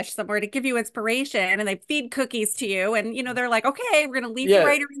 potato dish somewhere to give you inspiration, and they feed cookies to you, and they're like, okay, we're gonna leave the Yeah,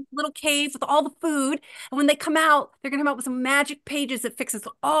 writer in a little cave with all the food, and when they come out, they're gonna come out with some magic pages that fixes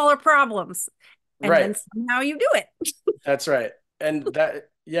all our problems, and right. then somehow you do it. That's right. And that,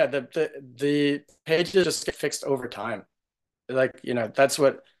 yeah, the pages just get fixed over time. Like, that's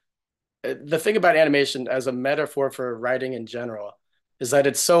what the thing about animation as a metaphor for writing in general is that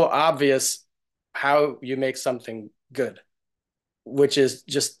it's so obvious how you make something good, which is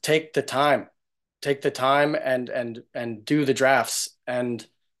just take the time and do the drafts. And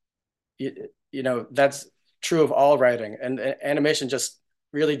that's true of all writing. And animation just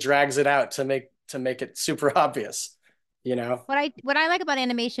really drags it out to make it super obvious, you know? What I like about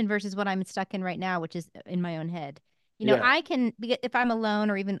animation versus what I'm stuck in right now, which is in my own head. Yeah. I can, if I'm alone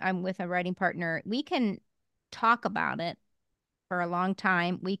or even I'm with a writing partner, we can talk about it for a long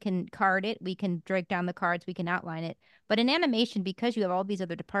time. We can card it, we can break down the cards, we can outline it. But in animation, because you have all these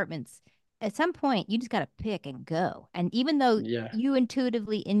other departments, at some point you just got to pick and go. And even though Yeah. you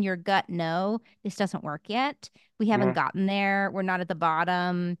intuitively in your gut know this doesn't work yet, we haven't Mhm. gotten there, we're not at the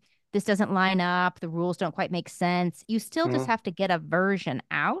bottom, this doesn't line up, the rules don't quite make sense. You still just Mhm. have to get a version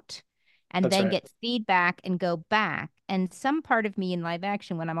out and That's then right. get feedback and go back. And some part of me in live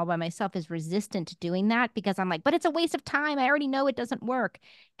action, when I'm all by myself, is resistant to doing that because I'm like, but it's a waste of time. I already know it doesn't work.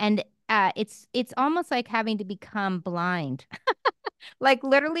 And it's almost like having to become blind, like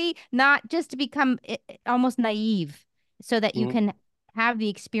literally not just to become almost naive, so that you Mhm. can have the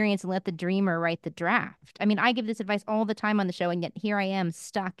experience and let the dreamer write the draft. I mean, I give this advice all the time on the show, and yet here I am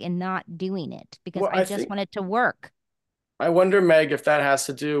stuck and not doing it because Well, I just want it to work. I wonder, Meg, if that has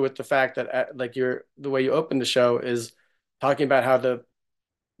to do with the fact that like the way you open the show is talking about how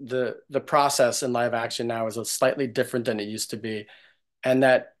the process in live action now is slightly different than it used to be, and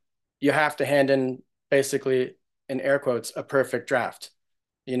that you have to hand in basically in air quotes a perfect draft.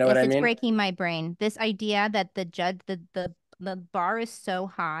 You know what Yes, I it's mean? breaking my brain. This idea that the judge, the bar is so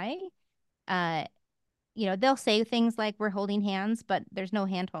high. Uh, they'll say things like we're holding hands, but there's no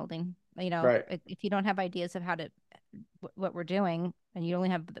hand holding. Right. If you don't have ideas of how to what we're doing, and you only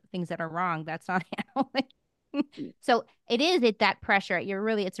have things that are wrong, that's not hand holding. So that pressure.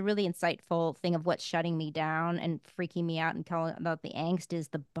 It's a really insightful thing of what's shutting me down and freaking me out and telling about the angst is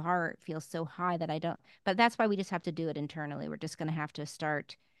the bar feels so high that I don't. But that's why we just have to do it internally. We're just going to have to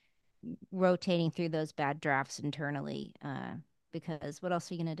start rotating through those bad drafts internally, because what else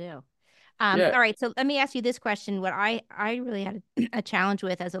are you going to do? Yeah. All right, so let me ask you this question. What I really had a challenge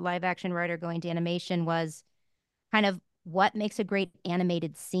with as a live action writer going to animation was kind of what makes a great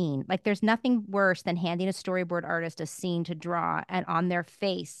animated scene. Like there's nothing worse than handing a storyboard artist a scene to draw, and on their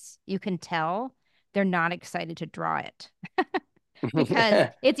face you can tell they're not excited to draw it. Because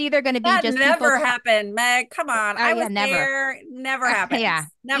it's either going to be That just people never happened, Meg. Come on. oh I yeah, was never. there. Never Yeah.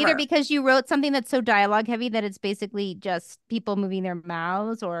 happens. Either Never. because you wrote something that's so dialogue heavy that it's basically just people moving their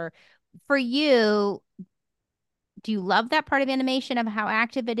mouths, or for you, do you love that part of animation of how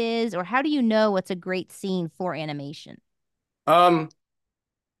active it is, or how do you know what's a great scene for animation? Um,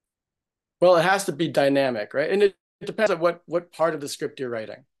 well, it has to be dynamic, right? And it depends on what part of the script you're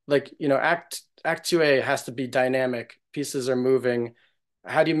writing. Like, act 2A has to be dynamic. Pieces are moving.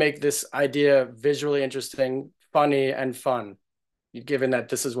 How do you make this idea visually interesting, funny, and fun, given that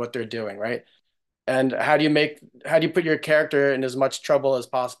this is what they're doing, right? And how do you put your character in as much trouble as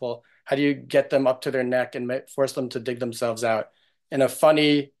possible? How do you get them up to their neck and force them to dig themselves out in a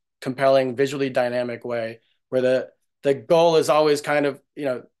funny, compelling, visually dynamic way where the goal is always kind of,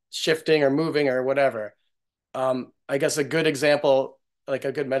 shifting or moving or whatever. I guess a good example, like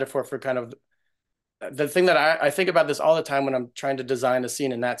a good metaphor for kind of the thing that I think about this all the time when I'm trying to design a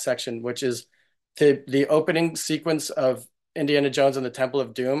scene in that section, which is the opening sequence of Indiana Jones and the Temple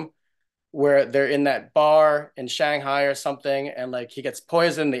of Doom, where they're in that bar in Shanghai or something, and like he gets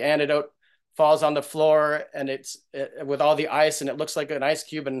poisoned, the antidote falls on the floor, and with all the ice, and it looks like an ice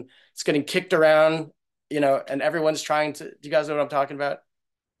cube, and it's getting kicked around, and everyone's trying to. Do you guys know what I'm talking about?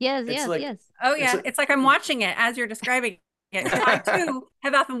 Yes, It's yes, like yes. Oh, it's yeah. It's like I'm watching it as you're describing it. Because I too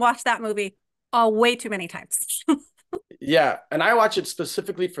have often watched that movie way too many times. yeah, and I watch it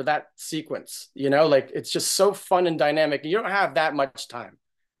specifically for that sequence. Like it's just so fun and dynamic. You don't have that much time.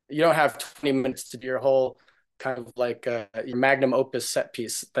 You don't have 20 minutes to do your whole kind of like your magnum opus set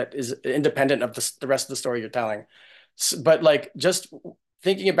piece that is independent of the rest of the story you're telling. But like just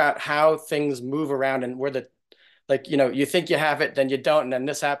thinking about how things move around and where the like, you think you have it, then you don't, and then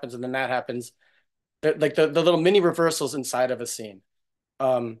this happens, and then that happens. Like the little mini reversals inside of a scene.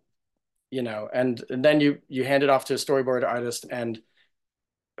 Um, and then you hand it off to a storyboard artist and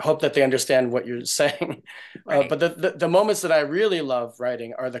hope that they understand what you're saying. Right. But the moments that I really love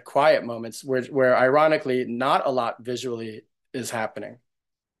writing are the quiet moments where ironically not a lot visually is happening.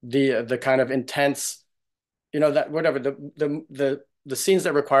 The kind of intense, that whatever the scenes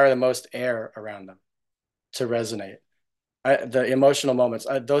that require the most air around them to resonate. The emotional moments,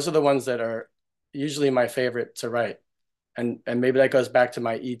 those are the ones that are usually my favorite to write. And maybe that goes back to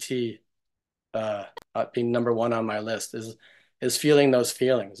my ET being number one on my list is feeling those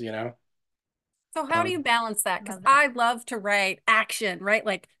feelings. So how do you balance that? Because Love that. I love to write action, right?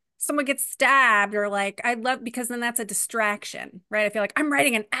 Like someone gets stabbed, or like I love, because then that's a distraction, right? I feel like I'm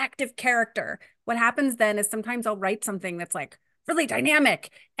writing an active character. What happens then is sometimes I'll write something that's like really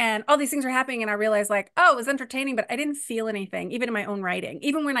dynamic and all these things are happening, and I realize like, oh, it was entertaining, but I didn't feel anything, even in my own writing,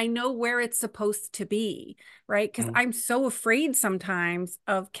 even when I know where it's supposed to be, right? Because I'm so afraid sometimes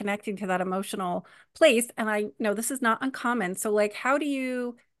of connecting to that emotional place. And I know this is not uncommon. So like, how did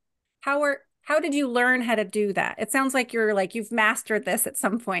you learn how to do that? It sounds like you've mastered this at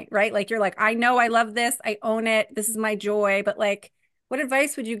some point, right? Like you're like, I know I love this, I own it, this is my joy. But like, what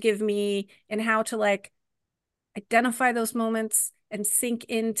advice would you give me in how to like identify those moments and sink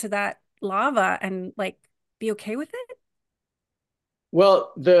into that lava and like be okay with it?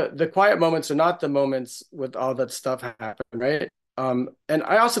 Well, the quiet moments are not the moments with all that stuff happen, right? And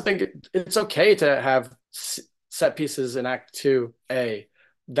I also think it's okay to have set pieces in Act 2A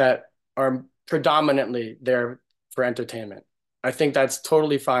that are predominantly there for entertainment. I think that's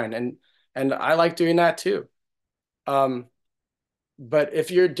totally fine, and I like doing that too. Um, but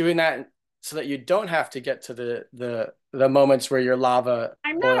if you're doing that so that you don't have to get to the moments where your lava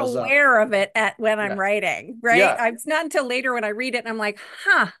I'm not boils up, aware of it at when I'm yeah, writing, right? yeah, It's not until later when I read it and I'm like,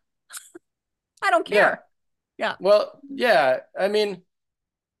 huh, I don't yeah. care. Yeah. Well, yeah. I mean,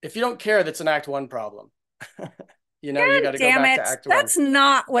 if you don't care, that's an Act 1 problem. You got to go Damn back to it. Act 1. That's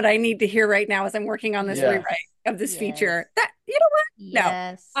not what I need to hear right now as I'm working on this Yeah. rewrite Yes. of this Yes. feature. That, you know what? No,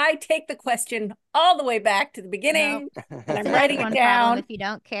 Yes. I take the question all the way back to the Nope. beginning and It's I'm an Act writing it 1 problem down. if you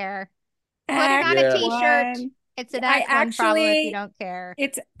don't care. Put it on Act a Yeah. t-shirt. one. It's an I Act 1 problem if you actually, don't care.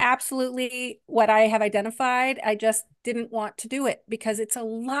 it's absolutely what I have identified. I just didn't want to do it because it's a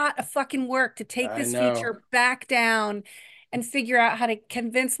lot of fucking work to take I this know. feature back down and figure out how to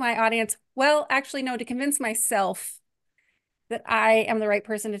convince my audience. Well, actually, no, to convince myself that I am the right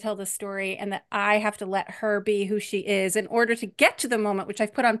person to tell this story and that I have to let her be who she is in order to get to the moment, which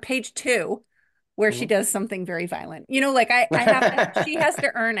I've put on page 2, where she Mhm. does something very violent. Like I have to, she has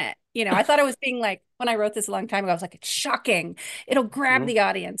to earn it. I thought I was being like, when I wrote this a long time ago, I was like, it's shocking. It'll grab Mhm. the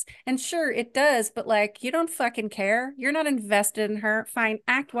audience. And sure, it does, but like, you don't fucking care. You're not invested in her. Fine.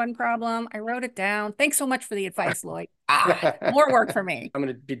 Act 1 problem. I wrote it down. Thanks so much for the advice, Lloyd. More work for me. I'm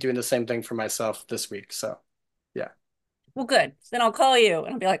going to be doing the same thing for myself this week. So, yeah. Well, good. Then I'll call you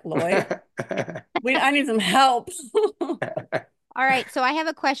and I'll be like, Lloyd, I need some help. All right, so I have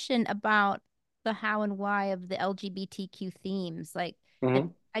a question about the how and why of the LGBTQ themes. Like, I,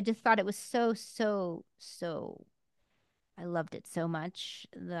 Mhm. I just thought it was so, so, so. I loved it so much.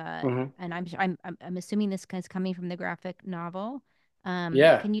 Mhm. And I'm assuming this is coming from the graphic novel.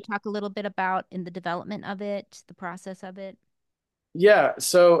 Yeah. Can you talk a little bit about in the development of it, the process of it? Yeah.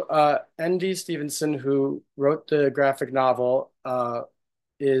 So, N.D. Stevenson, who wrote the graphic novel,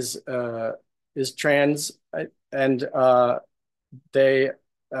 is uh, is trans, and they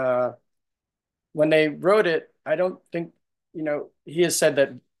when they wrote it, I don't think, he has said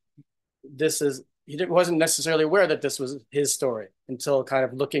that wasn't necessarily aware that this was his story until kind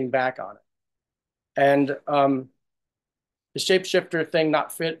of looking back on it. And the shapeshifter thing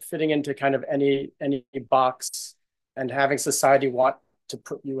not fitting into kind of any box and having society want to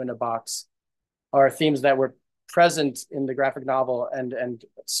put you in a box are themes that were present in the graphic novel and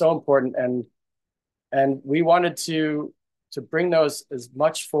so important, and we wanted to bring those as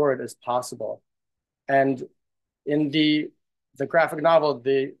much forward as possible. And in the graphic novel,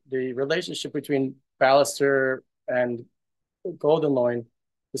 the relationship between Ballister and Goldenloin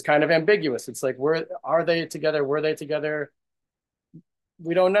is kind of ambiguous. It's like, are they together? Were they together?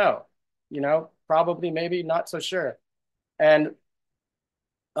 We don't know. Probably, maybe, not so sure. And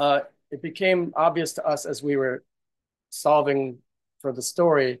it became obvious to us as we were solving for the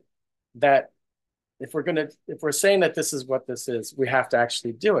story that if we're saying that this is what this is, we have to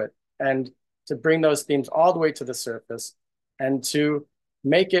actually do it, and to bring those themes all the way to the surface, and to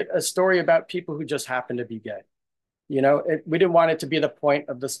make it a story about people who just happen to be gay. We didn't want it to be the point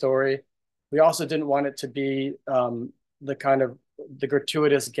of the story. we also didn't want it to be the kind of the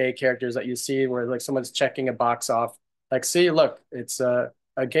gratuitous gay characters that you see where like someone's checking a box off. Like, see, look, it's a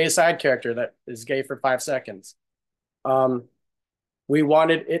gay side character that is gay for 5 seconds. Um, we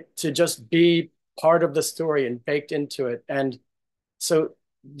wanted it to just be part of the story and baked into it. And so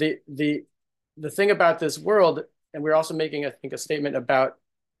the thing about this world, and we're also making, I think, a statement about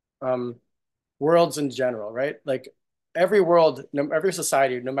um, worlds in general, right? Like every world, every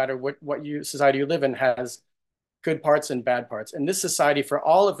society, no matter what society you live in, has good parts and bad parts. And this society, for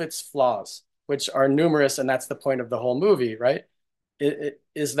all of its flaws, which are numerous, and that's the point of the whole movie, right? It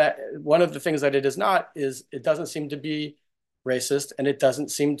is that one of the things that it is not is it doesn't seem to be racist and it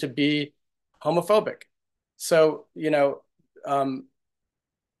doesn't seem to be homophobic. So, um,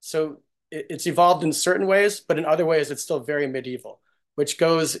 so it's evolved in certain ways, but in other ways it's still very medieval, which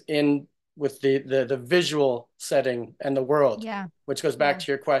goes in with the visual setting and the world, Yeah. which goes back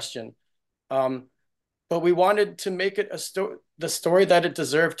to your question. But we wanted to make it the story that it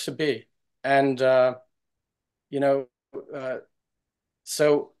deserved to be. And, you know,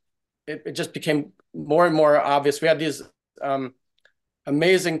 so it just became more and more obvious. We had these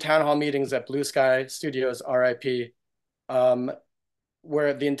amazing town hall meetings at Blue Sky Studios, RIP,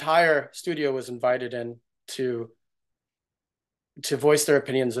 where the entire studio was invited in to voice their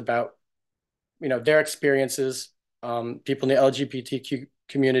opinions about, their experiences, people in the LGBTQ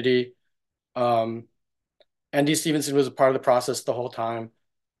community. Andy Stevenson was a part of the process the whole time,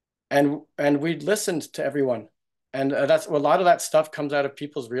 and we listened to everyone, and that's a lot of that stuff comes out of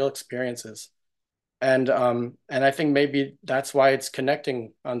people's real experiences, and I think maybe that's why it's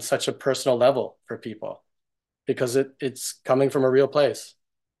connecting on such a personal level for people, because it's coming from a real place.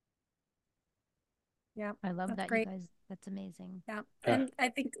 Yeah, I love that's that, great. you guys. That's amazing. Yeah. And I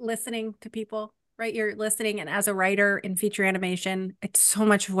think listening to people, right? You're listening. And as a writer in feature animation, it's so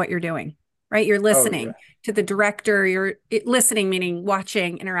much of what you're doing, right? You're Oh yeah. listening to the director. Listening, meaning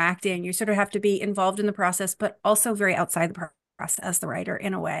watching, interacting. You sort of have to be involved in the process, but also very outside the process as the writer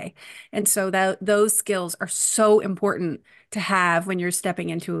in a way. And so those skills are so important to have when you're stepping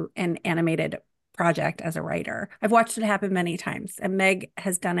into an animated project as a writer. I've watched it happen many times, and Meg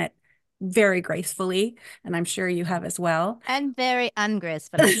has done it very gracefully, and I'm sure you have as well. And very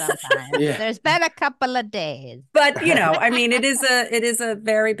ungracefully sometimes. Yeah. There's been a couple of days. But I mean, it is a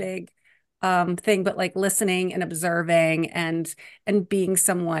very big thing, but like listening and observing and being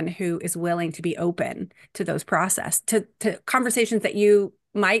someone who is willing to be open to those process to conversations that you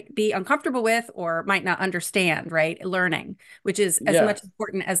might be uncomfortable with or might not understand, right? Learning, which is as Yeah. much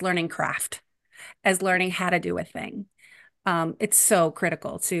important as learning craft, as learning how to do a thing. It's so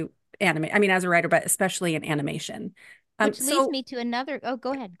critical to animate. I mean, as a writer, but especially in animation. Which leads So me to another. Oh,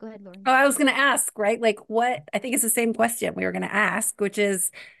 go ahead. Go ahead, Lori. oh, I was going to ask, right? Like what, I think it's the same question we were going to ask, which is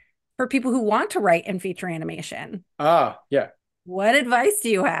for people who want to write and feature animation, Yeah. what advice do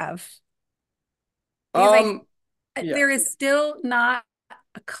you have? Because Um, yeah. there is still not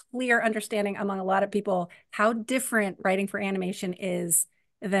a clear understanding among a lot of people how different writing for animation is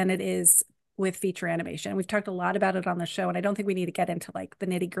than it is with feature animation. We've talked a lot about it on the show, and I don't think we need to get into like the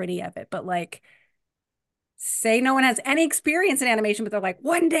nitty gritty of it, but like, say no one has any experience in animation, but they're like,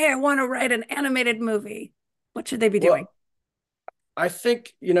 one day I want to write an animated movie. What should they be doing? Well, I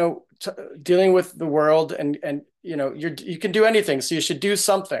think, dealing with the world and you can do anything, so you should do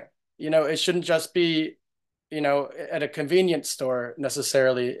something. It shouldn't just be, at a convenience store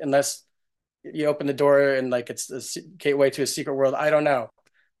necessarily, unless you open the door and like it's the gateway to a secret world. I don't know.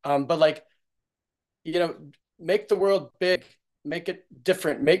 But like, you know, make the world big, make it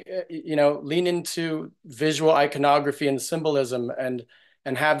different, lean into visual iconography and symbolism and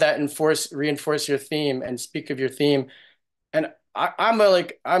have that reinforce your theme and speak of your theme. And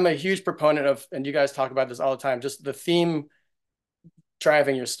I'm a huge proponent of, and you guys talk about this all the time, just the theme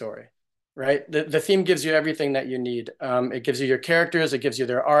driving your story, right? The theme gives you everything that you need. It gives you your characters, it gives you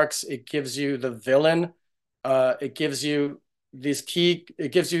their arcs, it gives you the villain, it gives you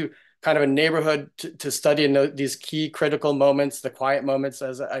it gives you kind of a neighborhood to study in these key critical moments, the quiet moments,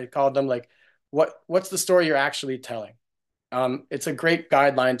 as I called them. Like, what's the story you're actually telling? It's a great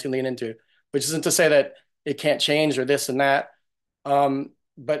guideline to lean into, which isn't to say that it can't change or this and that.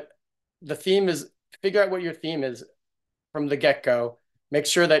 But the theme is, figure out what your theme is from the get-go. Make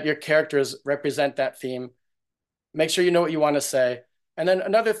sure that your characters represent that theme. Make sure you know what you want to say. And then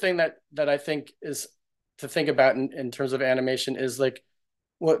another thing that I think is to think about in terms of animation is like,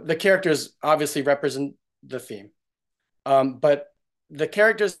 well, the characters obviously represent the theme. But the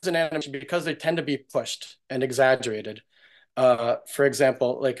characters in animation, because they tend to be pushed and exaggerated, for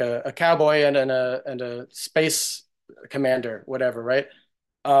example, like a cowboy and a space commander, whatever, right?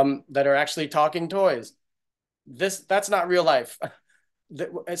 that are actually talking toys. That's not real life.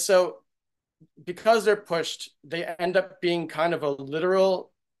 So because they're pushed, they end up being kind of a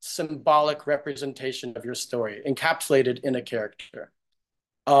literal symbolic representation of your story, encapsulated in a character.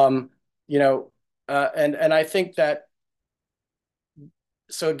 Um, you know, and I think that,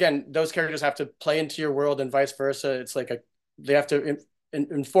 so again, those characters have to play into your world and vice versa. It's like they have to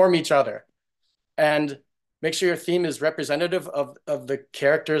inform each other and make sure your theme is representative of the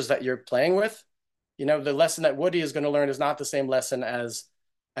characters that you're playing with. The lesson that Woody is going to learn is not the same lesson as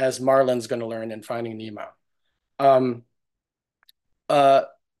Marlin's going to learn in Finding Nemo. Um, uh,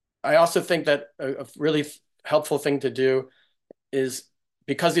 I also think that a really helpful thing to do is,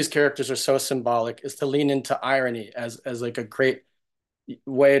 because these characters are so symbolic, is to lean into irony as like a great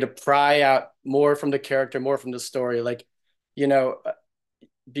way to pry out more from the character, more from the story. Like, you know,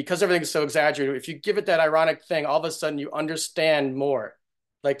 because everything's so exaggerated, if you give it that ironic thing, all of a sudden you understand more.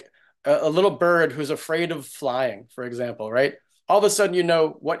 Like a little bird who's afraid of flying, for example, right? All of a sudden you know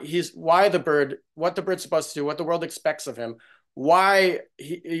what the bird's supposed to do, what the world expects of him, why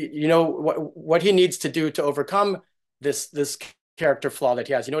what he needs to do to overcome this character flaw that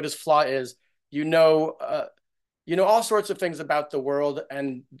he has. You know what his flaw is. All sorts of things about the world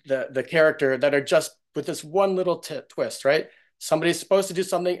and the character that are just with this one little twist, right? Somebody's supposed to do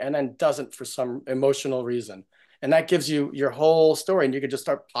something and then doesn't for some emotional reason. And that gives you your whole story, and you can just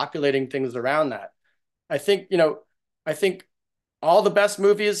start populating things around that. I think all the best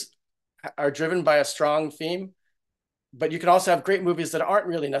movies are driven by a strong theme, but you can also have great movies that aren't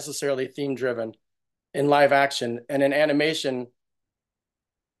really necessarily theme driven in live action. And in animation,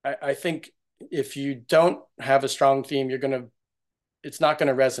 I think if you don't have a strong theme, it's not going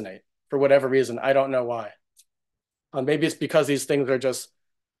to resonate for whatever reason. I don't know why. Maybe it's because these things are just,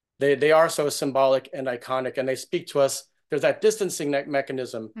 they are so symbolic and iconic, and they speak to us. There's that distancing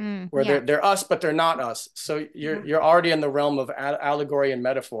mechanism where yeah. they're us, but they're not us. So you're already in the realm of allegory and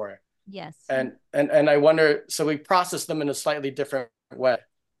metaphor. Yes. And I wonder, so we process them in a slightly different way.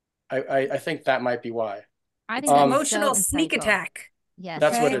 I think that might be why. I It's think an that's emotional so sneak insightful. attack. Yes,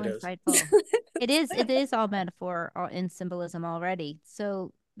 That's so what it is. insightful. It is all metaphor in symbolism already.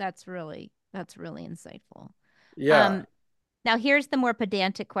 So that's really insightful. Yeah. Now here's the more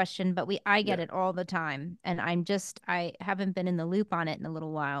pedantic question, but I get Yeah. it all the time, and I haven't been in the loop on it in a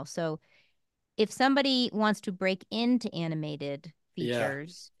little while. So if somebody wants to break into animated Yeah.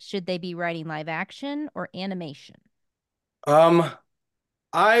 features, should they be writing live action or animation?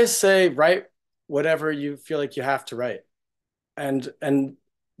 I say write whatever you feel like you have to write. And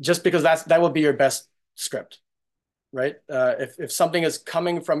just because that will be your best script, right? If something is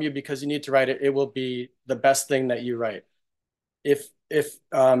coming from you because you need to write it, it will be the best thing that you write. If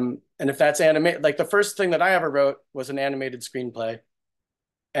that's animated, like the first thing that I ever wrote was an animated screenplay,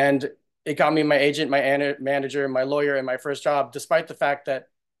 and it got me my agent, my manager, my lawyer, and my first job, despite the fact that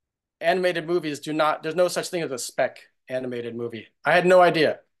animated movies there's no such thing as a spec animated movie. I had no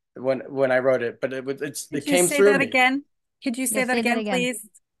idea when I wrote it, but it Could you came say through that me. again? Could you Yeah, say that say that again, again. please,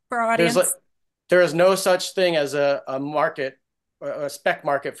 for our There's like audience? there is no such thing as a market, a spec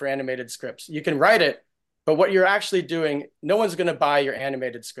market for animated scripts. You can write it, but what you're actually doing, no one's going to buy your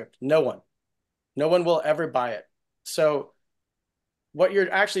animated script. No one will ever buy it. So what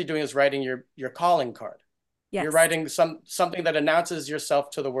you're actually doing is writing your calling card. You're Yes. writing something that announces yourself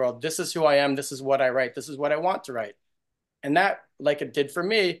to the world. This is who I am. This is what I write. This is what I want to write. And that, like it did for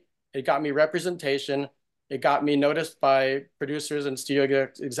me, it got me representation. It got me noticed by producers and studio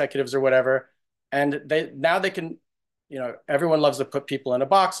executives or whatever. And now they can, everyone loves to put people in a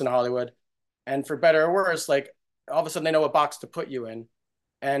box in Hollywood. And for better or worse, like all of a sudden they know what box to put you in.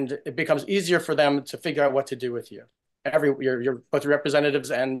 And it becomes easier for them to figure out what to do with you. You're both representatives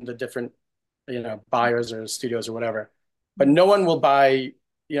and the different, buyers or studios or whatever. But no one will buy,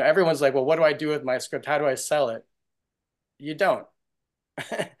 everyone's like, well, what do I do with my script? How do I sell it? You don't.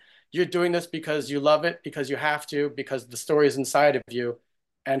 You're doing this because you love it, because you have to, because the story is inside of you.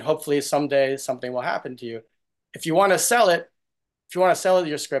 And hopefully someday something will happen to you. If you want to sell it,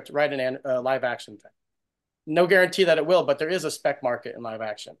 your script, write a live action thing. No guarantee that it will, but there is a spec market in live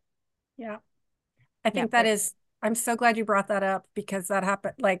action. Yeah. I think Yeah, I'm so glad you brought that up, because that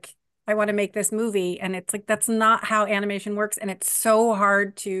happened. Like, I want to make this movie, and it's like, that's not how animation works. And it's so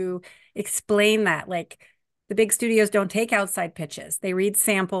hard to explain that. Like, the big studios don't take outside pitches. They read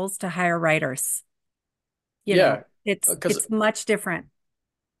samples to hire writers. Yeah, It's because much different.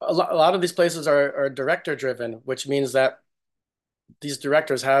 a lot of these places are director driven, which means that these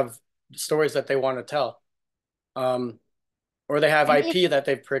directors have stories that they want to tell, or they have and if IP that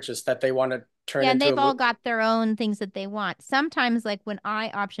they've purchased that they want to turn Yeah, and into a they've all movie. got their own things that they want. Sometimes, like when I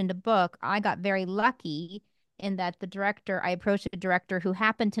optioned a book, I got very lucky in that I approached a director who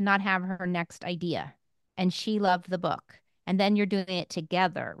happened to not have her next idea, and she loved the book. And then you're doing it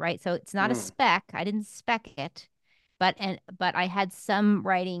together, right? So it's not a Mm, spec. I didn't spec it, but I had some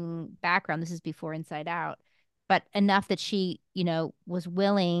writing background. This is before Inside Out, but enough that she, was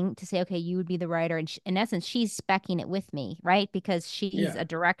willing to say, okay, you would be the writer. And in essence, she's specking it with me, right? Because she's yeah. a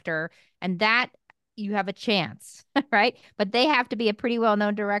director and that you have a chance, right? But they have to be a pretty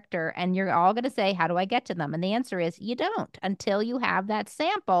well-known director. And you're all going to say, how do I get to them? And the answer is you don't until you have that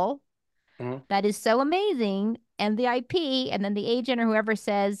sample Mhm, that is so amazing and the IP and then the agent or whoever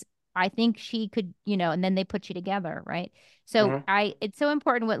says, I think she could, and then they put you together, right? So mhm. it's so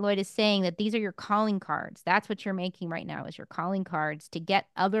important what Lloyd is saying that these are your calling cards. That's what you're making right now is your calling cards to get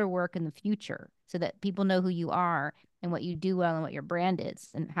other work in the future so that people know who you are and what you do well and what your brand is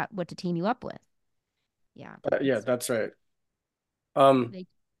and what to team you up with. Yeah. Yeah, It's that's right. Um, they,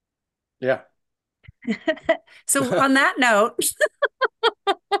 yeah, So on that note,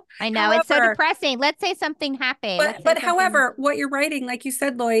 I know it's so however, depressing. Let's say something happy. Let's say but something. however, what you're writing, like you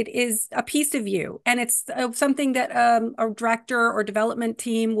said, Lloyd, is a piece of you, and it's something that a director or development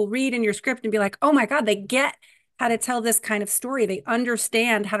team will read in your script and be like, "Oh my God, they get how to tell this kind of story. They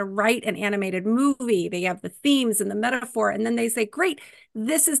understand how to write an animated movie. They have the themes and the metaphor, and then they say, "Great,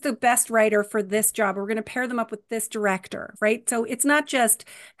 this is the best writer for this job. We're going to pair them up with this director." Right? So it's not just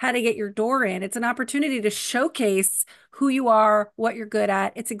how to get your door in; it's an opportunity to showcase who you are, what you're good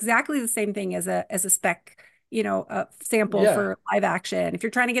at. It's exactly the same thing as a spec, a sample yeah, for live action. If you're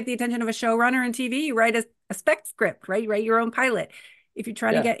trying to get the attention of a showrunner in TV, you write a spec script, right? You write your own pilot. If you're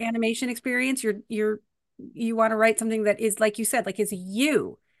trying to yeah. get animation experience, you want to write something that is, like you said, like is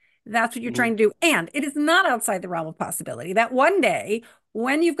you. That's what you're Mhm. trying to do. And it is not outside the realm of possibility that one day,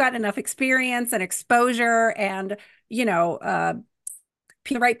 when you've got enough experience and exposure and, you know, uh,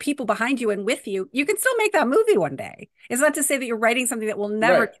 the right people behind you and with you, you can still make that movie one day. It's not to say that you're writing something that will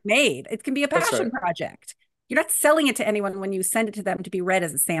never Right. get made. It can be a That's passion right. project. You're not selling it to anyone when you send it to them to be read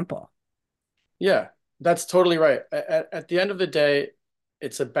as a sample. Yeah, that's totally right. At the end of the day,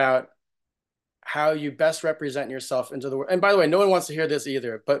 it's about how you best represent yourself into the world. And by the way, no one wants to hear this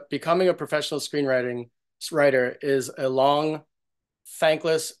either, but becoming a professional screenwriting writer is a long,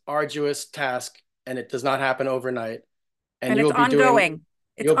 thankless, arduous task, and it does not happen overnight. And And you it's will be doing, ongoing.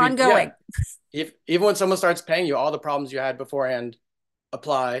 It's you'll be, yeah. ongoing. If even when someone starts paying you, all the problems you had beforehand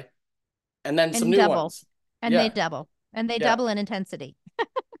apply, and then some And new double. ones. And they Yeah, double. And they yeah, double in intensity.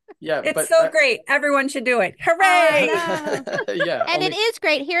 yeah. It's But so great. Everyone should do it. I Hooray. know. yeah, And it only is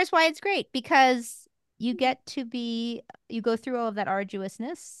great. Here's why it's great because you go through all of that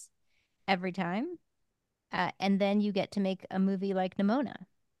arduousness every time. And then you get to make a movie like Nimona,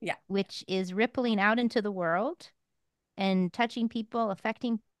 Yeah. which is rippling out into the world and touching people,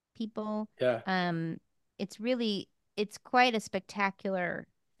 affecting people. yeah. Um, it's quite a spectacular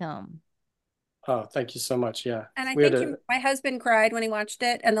film. Oh, thank you so much. Yeah, And I we had think a. my husband cried when he watched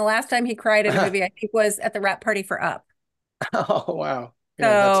it. And the last time he cried in a movie, I think, was at the wrap party for Up. Oh wow,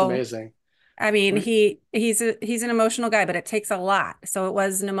 yeah, that's So amazing. I mean, We, he's an emotional guy, but it takes a lot. So it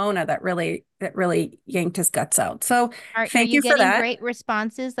was Nimona that really yanked his guts out. So Are thank you you for getting that. great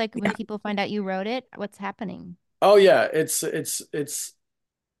responses? Like when Yeah. people find out you wrote it, what's happening? oh yeah, it's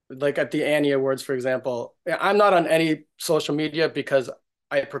like at the Annie Awards, for example. I'm not on any social media because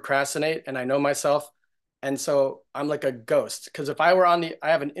I procrastinate and I know myself, and so I'm like a ghost. Because if I were on I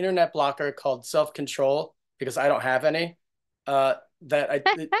have an internet blocker called self-control because I don't have any. Uh,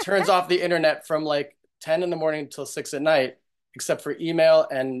 it turns off the internet from like 10 in the morning till 6 at night, except for email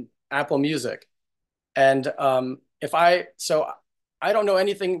and Apple Music. And if I so I don't know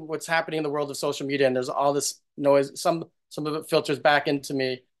anything what's happening in the world of social media, and there's all this noise. Some of it filters back into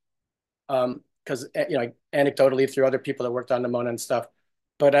me because anecdotally through other people that worked on Nimona and stuff.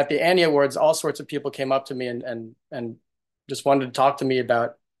 But at the Annie Awards, all sorts of people came up to me and just wanted to talk to me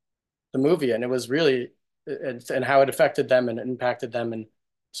about the movie, and it was really and how it affected them and impacted them, and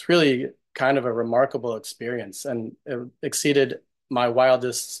it's really kind of a remarkable experience, and it exceeded my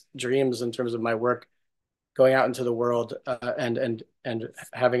wildest dreams in terms of my work going out into the world and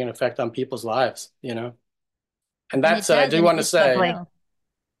having an effect on people's lives, And And that it said, I does, do and want to it say will.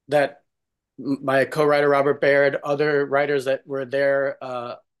 that my co-writer Robert Baird, other writers that were there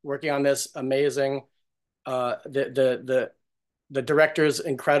working on this, amazing. The director's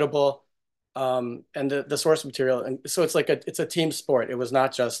incredible, and the source material, and so it's like it's a team sport. It was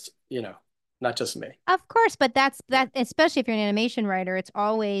not just not just me. Of course, but that's that, especially if you're an animation writer, it's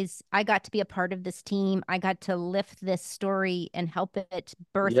always I got to be a part of this team. I got to lift this story and help it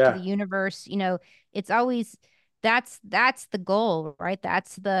birth to the Yeah, universe. It's always that's the goal, right?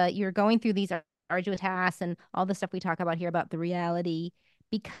 That's the you're going through these arduous tasks and all the stuff we talk about here about the reality.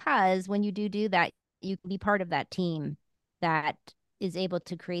 Because when you do that, you can be part of that team that is able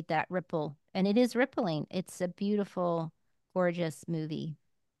to create that ripple. And it is rippling. It's a beautiful, gorgeous movie.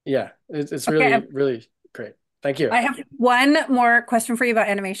 yeah, it's Okay, really, really great. Thank you. I have one more question for you about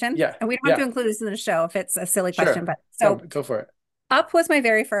animation, Yeah, and we don't have to yeah, include this in the show if it's a silly question, sure. but No, so go for it. Up was my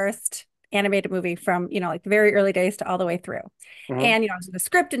very first animated movie from, like the very early days to all the way through. Hmm. And, I was in the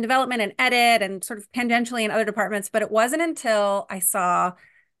script and development and edit and sort of tangentially in other departments, but it wasn't until I saw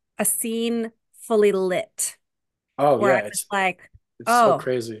a scene fully lit Oh where yeah, I was like, it's so oh,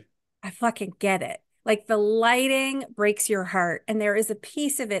 crazy. I fucking get it. Like the lighting breaks your heart, and there is a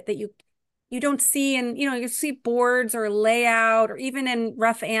piece of it that you don't see in, you see boards or layout or even in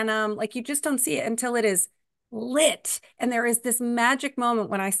rough anim, like you just don't see it until it is lit. And there is this magic moment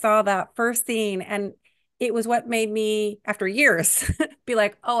when I saw that first scene, and it was what made me, after years, be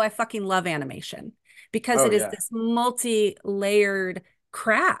like, oh, I fucking love animation because Oh it is yeah, this multi-layered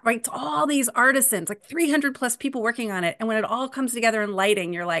crap, right? It's all these artisans, like 300 plus people working on it. And when it all comes together in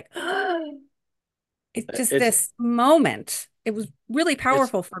lighting, you're like, it's just it's this moment. It was really it's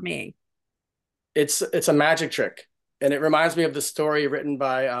powerful for me. it's a magic trick, and it reminds me of the story written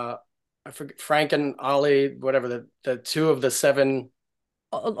by I forget Frank and Ollie, whatever the two of the seven,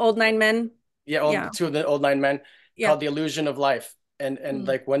 Old Nine Men. yeah, Yeah. two of the old nine men, Yeah. called The Illusion of Life, and Mm.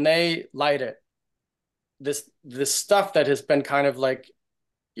 like when they light it, this stuff that has been kind of like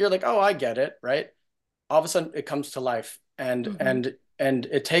you're like, oh, I get it, right? All of a sudden it comes to life, and Mhm. and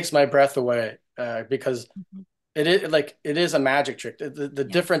it takes my breath away because Mhm. it is a magic trick. The Yeah.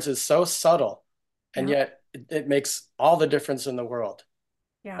 difference is so subtle, and Yeah. yet it makes all the difference in the world.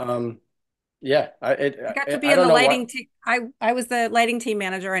 Yeah. Um, yeah, I got to be I in don't the know lighting what. team. I was the lighting team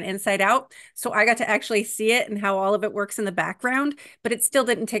manager on Inside Out, so I got to actually see it and how all of it works in the background, but it still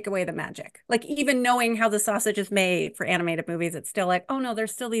didn't take away the magic. Like even knowing how the sausage is made for animated movies, it's still like, oh no,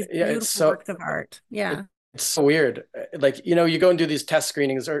 there's still these Yeah, beautiful works of art. Yeah. it's so weird. Like you go and do these test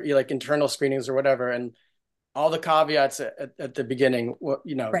screenings or you like internal screenings or whatever, and all the caveats at the beginning.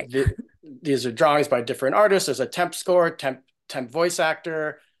 Right. These are drawings by different artists. There's a temp score, temp voice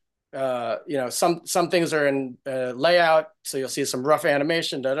actor. Some things are in layout, so you'll see some rough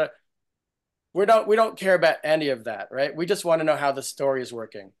animation. Da, da. We don't care about any of that, right? We just want to know how the story is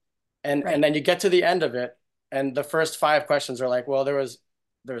working, and Right. then you get to the end of it, and the first five questions are like, well, there was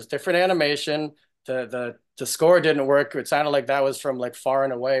different animation. The score didn't work. It sounded like that was from like Far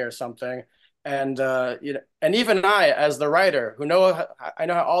and Away or something. And and even I, as the writer, I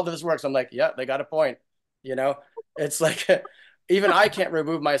know how all this works. I'm like, yeah, they got a point. You know, it's like even I can't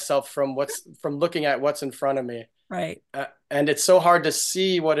remove myself from looking at what's in front of me. Right. And it's so hard to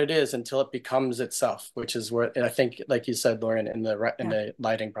see what it is until it becomes itself, which is where I think, like you said, Lauren, in Yeah. the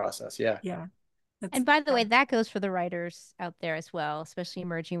lighting process. Yeah. Yeah. That's And by the yeah. way, that goes for the writers out there as well, especially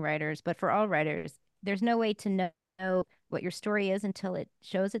emerging writers, but for all writers, there's no way to know what your story is until it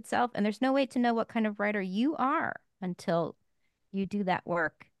shows itself. And there's no way to know what kind of writer you are until you do that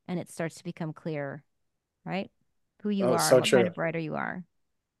work and it starts to become clear, right? Who you Oh, are and so what kind true. of writer you are.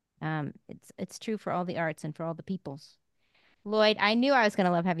 It's true for all the arts and for all the peoples. Lloyd, I knew I was going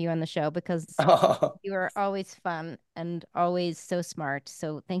to love having you on the show because Oh, you are always fun and always so smart.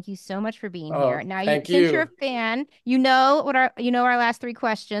 So thank you so much for being here. oh, Now, thank since you're a you. fan, you know our last three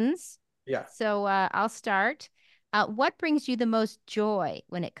questions. Yeah. So I'll start. What brings you the most joy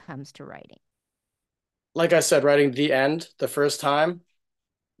when it comes to writing? Like I said, writing the end the first time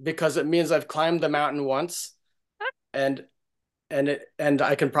because it means I've climbed the mountain once and and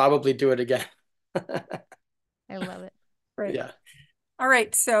I can probably do it again. I love it. Right. Yeah. All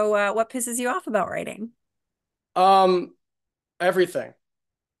right. So, what pisses you off about writing? Um, everything.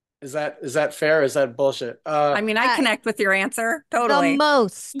 Is that fair? Is that bullshit? I mean, I Uh, connect with your answer the totally.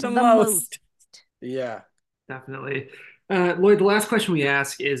 most, The the most. most. Yeah. Definitely. Lloyd, the last question we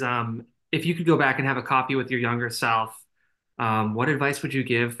ask is if you could go back and have a coffee with your younger self, what advice would you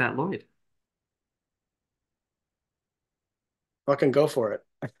give that Lloyd? Fucking go for it.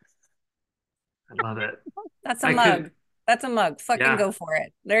 I love it. That's a I mug. could, That's a mug. Fucking yeah. go for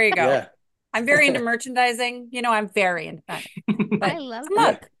it. There you go. Yeah. I'm very into merchandising. I'm very into that. But I love it's a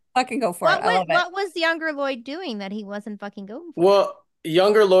Yeah. mug. Fucking go for it. What I was love it. what was younger Lloyd doing that he wasn't fucking going for it? Well,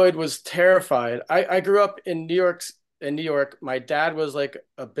 younger Lloyd was terrified. I grew up in New York, in New York. My dad was like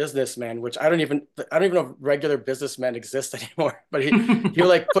a businessman, which I don't even know if regular businessmen exist anymore. But he would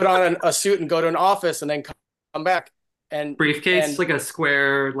like put on a suit and go to an office and then come back Briefcase, and like a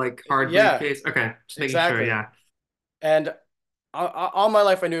square, like hard yeah, briefcase. Okay, just making sure. exactly. Yeah. And all my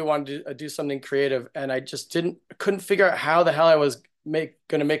life I knew I wanted to do something creative, and I just couldn't figure out how the hell I was going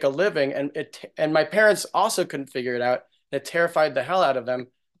to make a living, and my parents also couldn't figure it out. It terrified the hell out of them.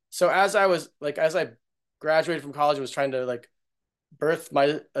 So as I graduated from college, was trying to like birth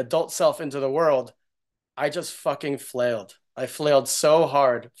my adult self into the world, I just fucking flailed. I flailed so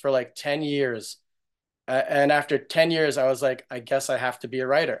hard for like 10 years. And after 10 years, I was like, I guess I have to be a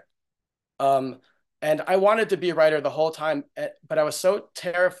writer. Um, and I wanted to be a writer the whole time, but I was so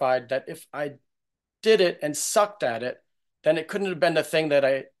terrified that if I did it and sucked at it, then it couldn't have been the thing that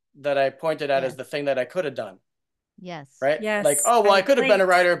I pointed at as Yes. the thing that I could have done. Yes. Right? Yes. Like, oh, well, I could have been a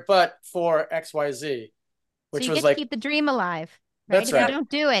relate. writer, but for XYZ, So which you was get to like, keep the dream alive, right? that's If you right. don't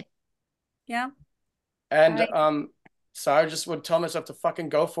do it, Yeah. And I, so I just would tell myself to fucking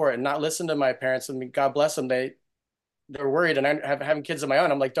go for it and not listen to my parents. I mean, God bless them. They're worried, and having kids of my own.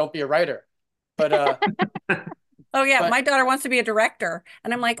 I'm like, don't be a writer. But oh yeah, but my daughter wants to be a director,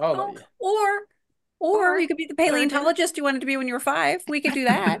 and I'm like, oh oh, my, or you could be the surgeon. paleontologist you wanted to be when you were 5. We could do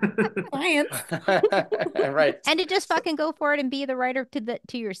that. Science. right. And to just fucking go for it and be the writer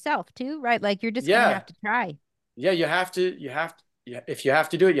to yourself too, right? Like you're just gonna Yeah. have to try. Yeah, yeah, if you have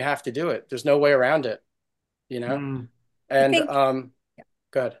to do it, you have to do it. There's no way around it, you know? Mm. I And think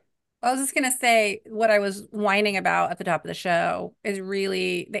good. I was just gonna say what I was whining about at the top of the show is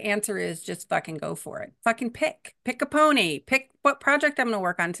really the answer is just fucking go for it. Fucking pick a pony, pick what project I'm gonna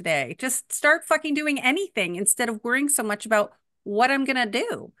work on today. Just start fucking doing anything instead of worrying so much about what I'm gonna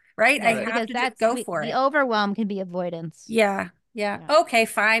do. Right? I Yes, have because to just that's go for the it. overwhelm can be avoidance. Yeah. Yeah. Okay,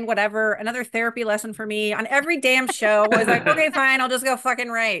 fine, whatever. Another therapy lesson for me on every damn show was like, okay, fine, I'll just go fucking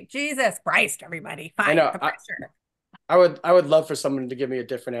write. Jesus Christ, everybody. I Fine. know. The pressure. I would love for someone to give me a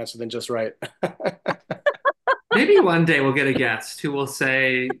different answer than just right. Maybe one day we'll get a guest who will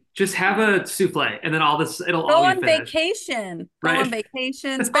say, just have a souffle and then it'll Go all be on finished. vacation. Go on Right.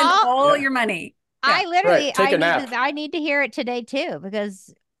 vacation. Spend Oh, all Yeah. your money. I Yeah. literally Right. Take a nap. I need to hear it today too,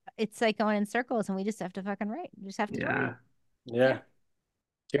 because it's like going in circles and we just have to fucking write. We just have to Yeah. write. Yeah.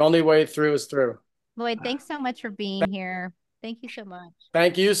 The only way through is through. Lloyd, thanks so much for being here. Thank you so much.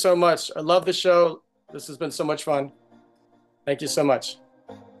 Thank you so much. I love the show. This has been so much fun. Thank you so much.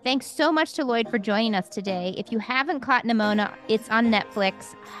 Thanks so much to Lloyd for joining us today. If you haven't caught Nimona, it's on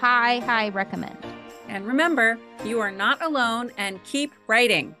Netflix. High recommend. And remember, you are not alone and keep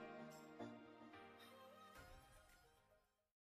writing.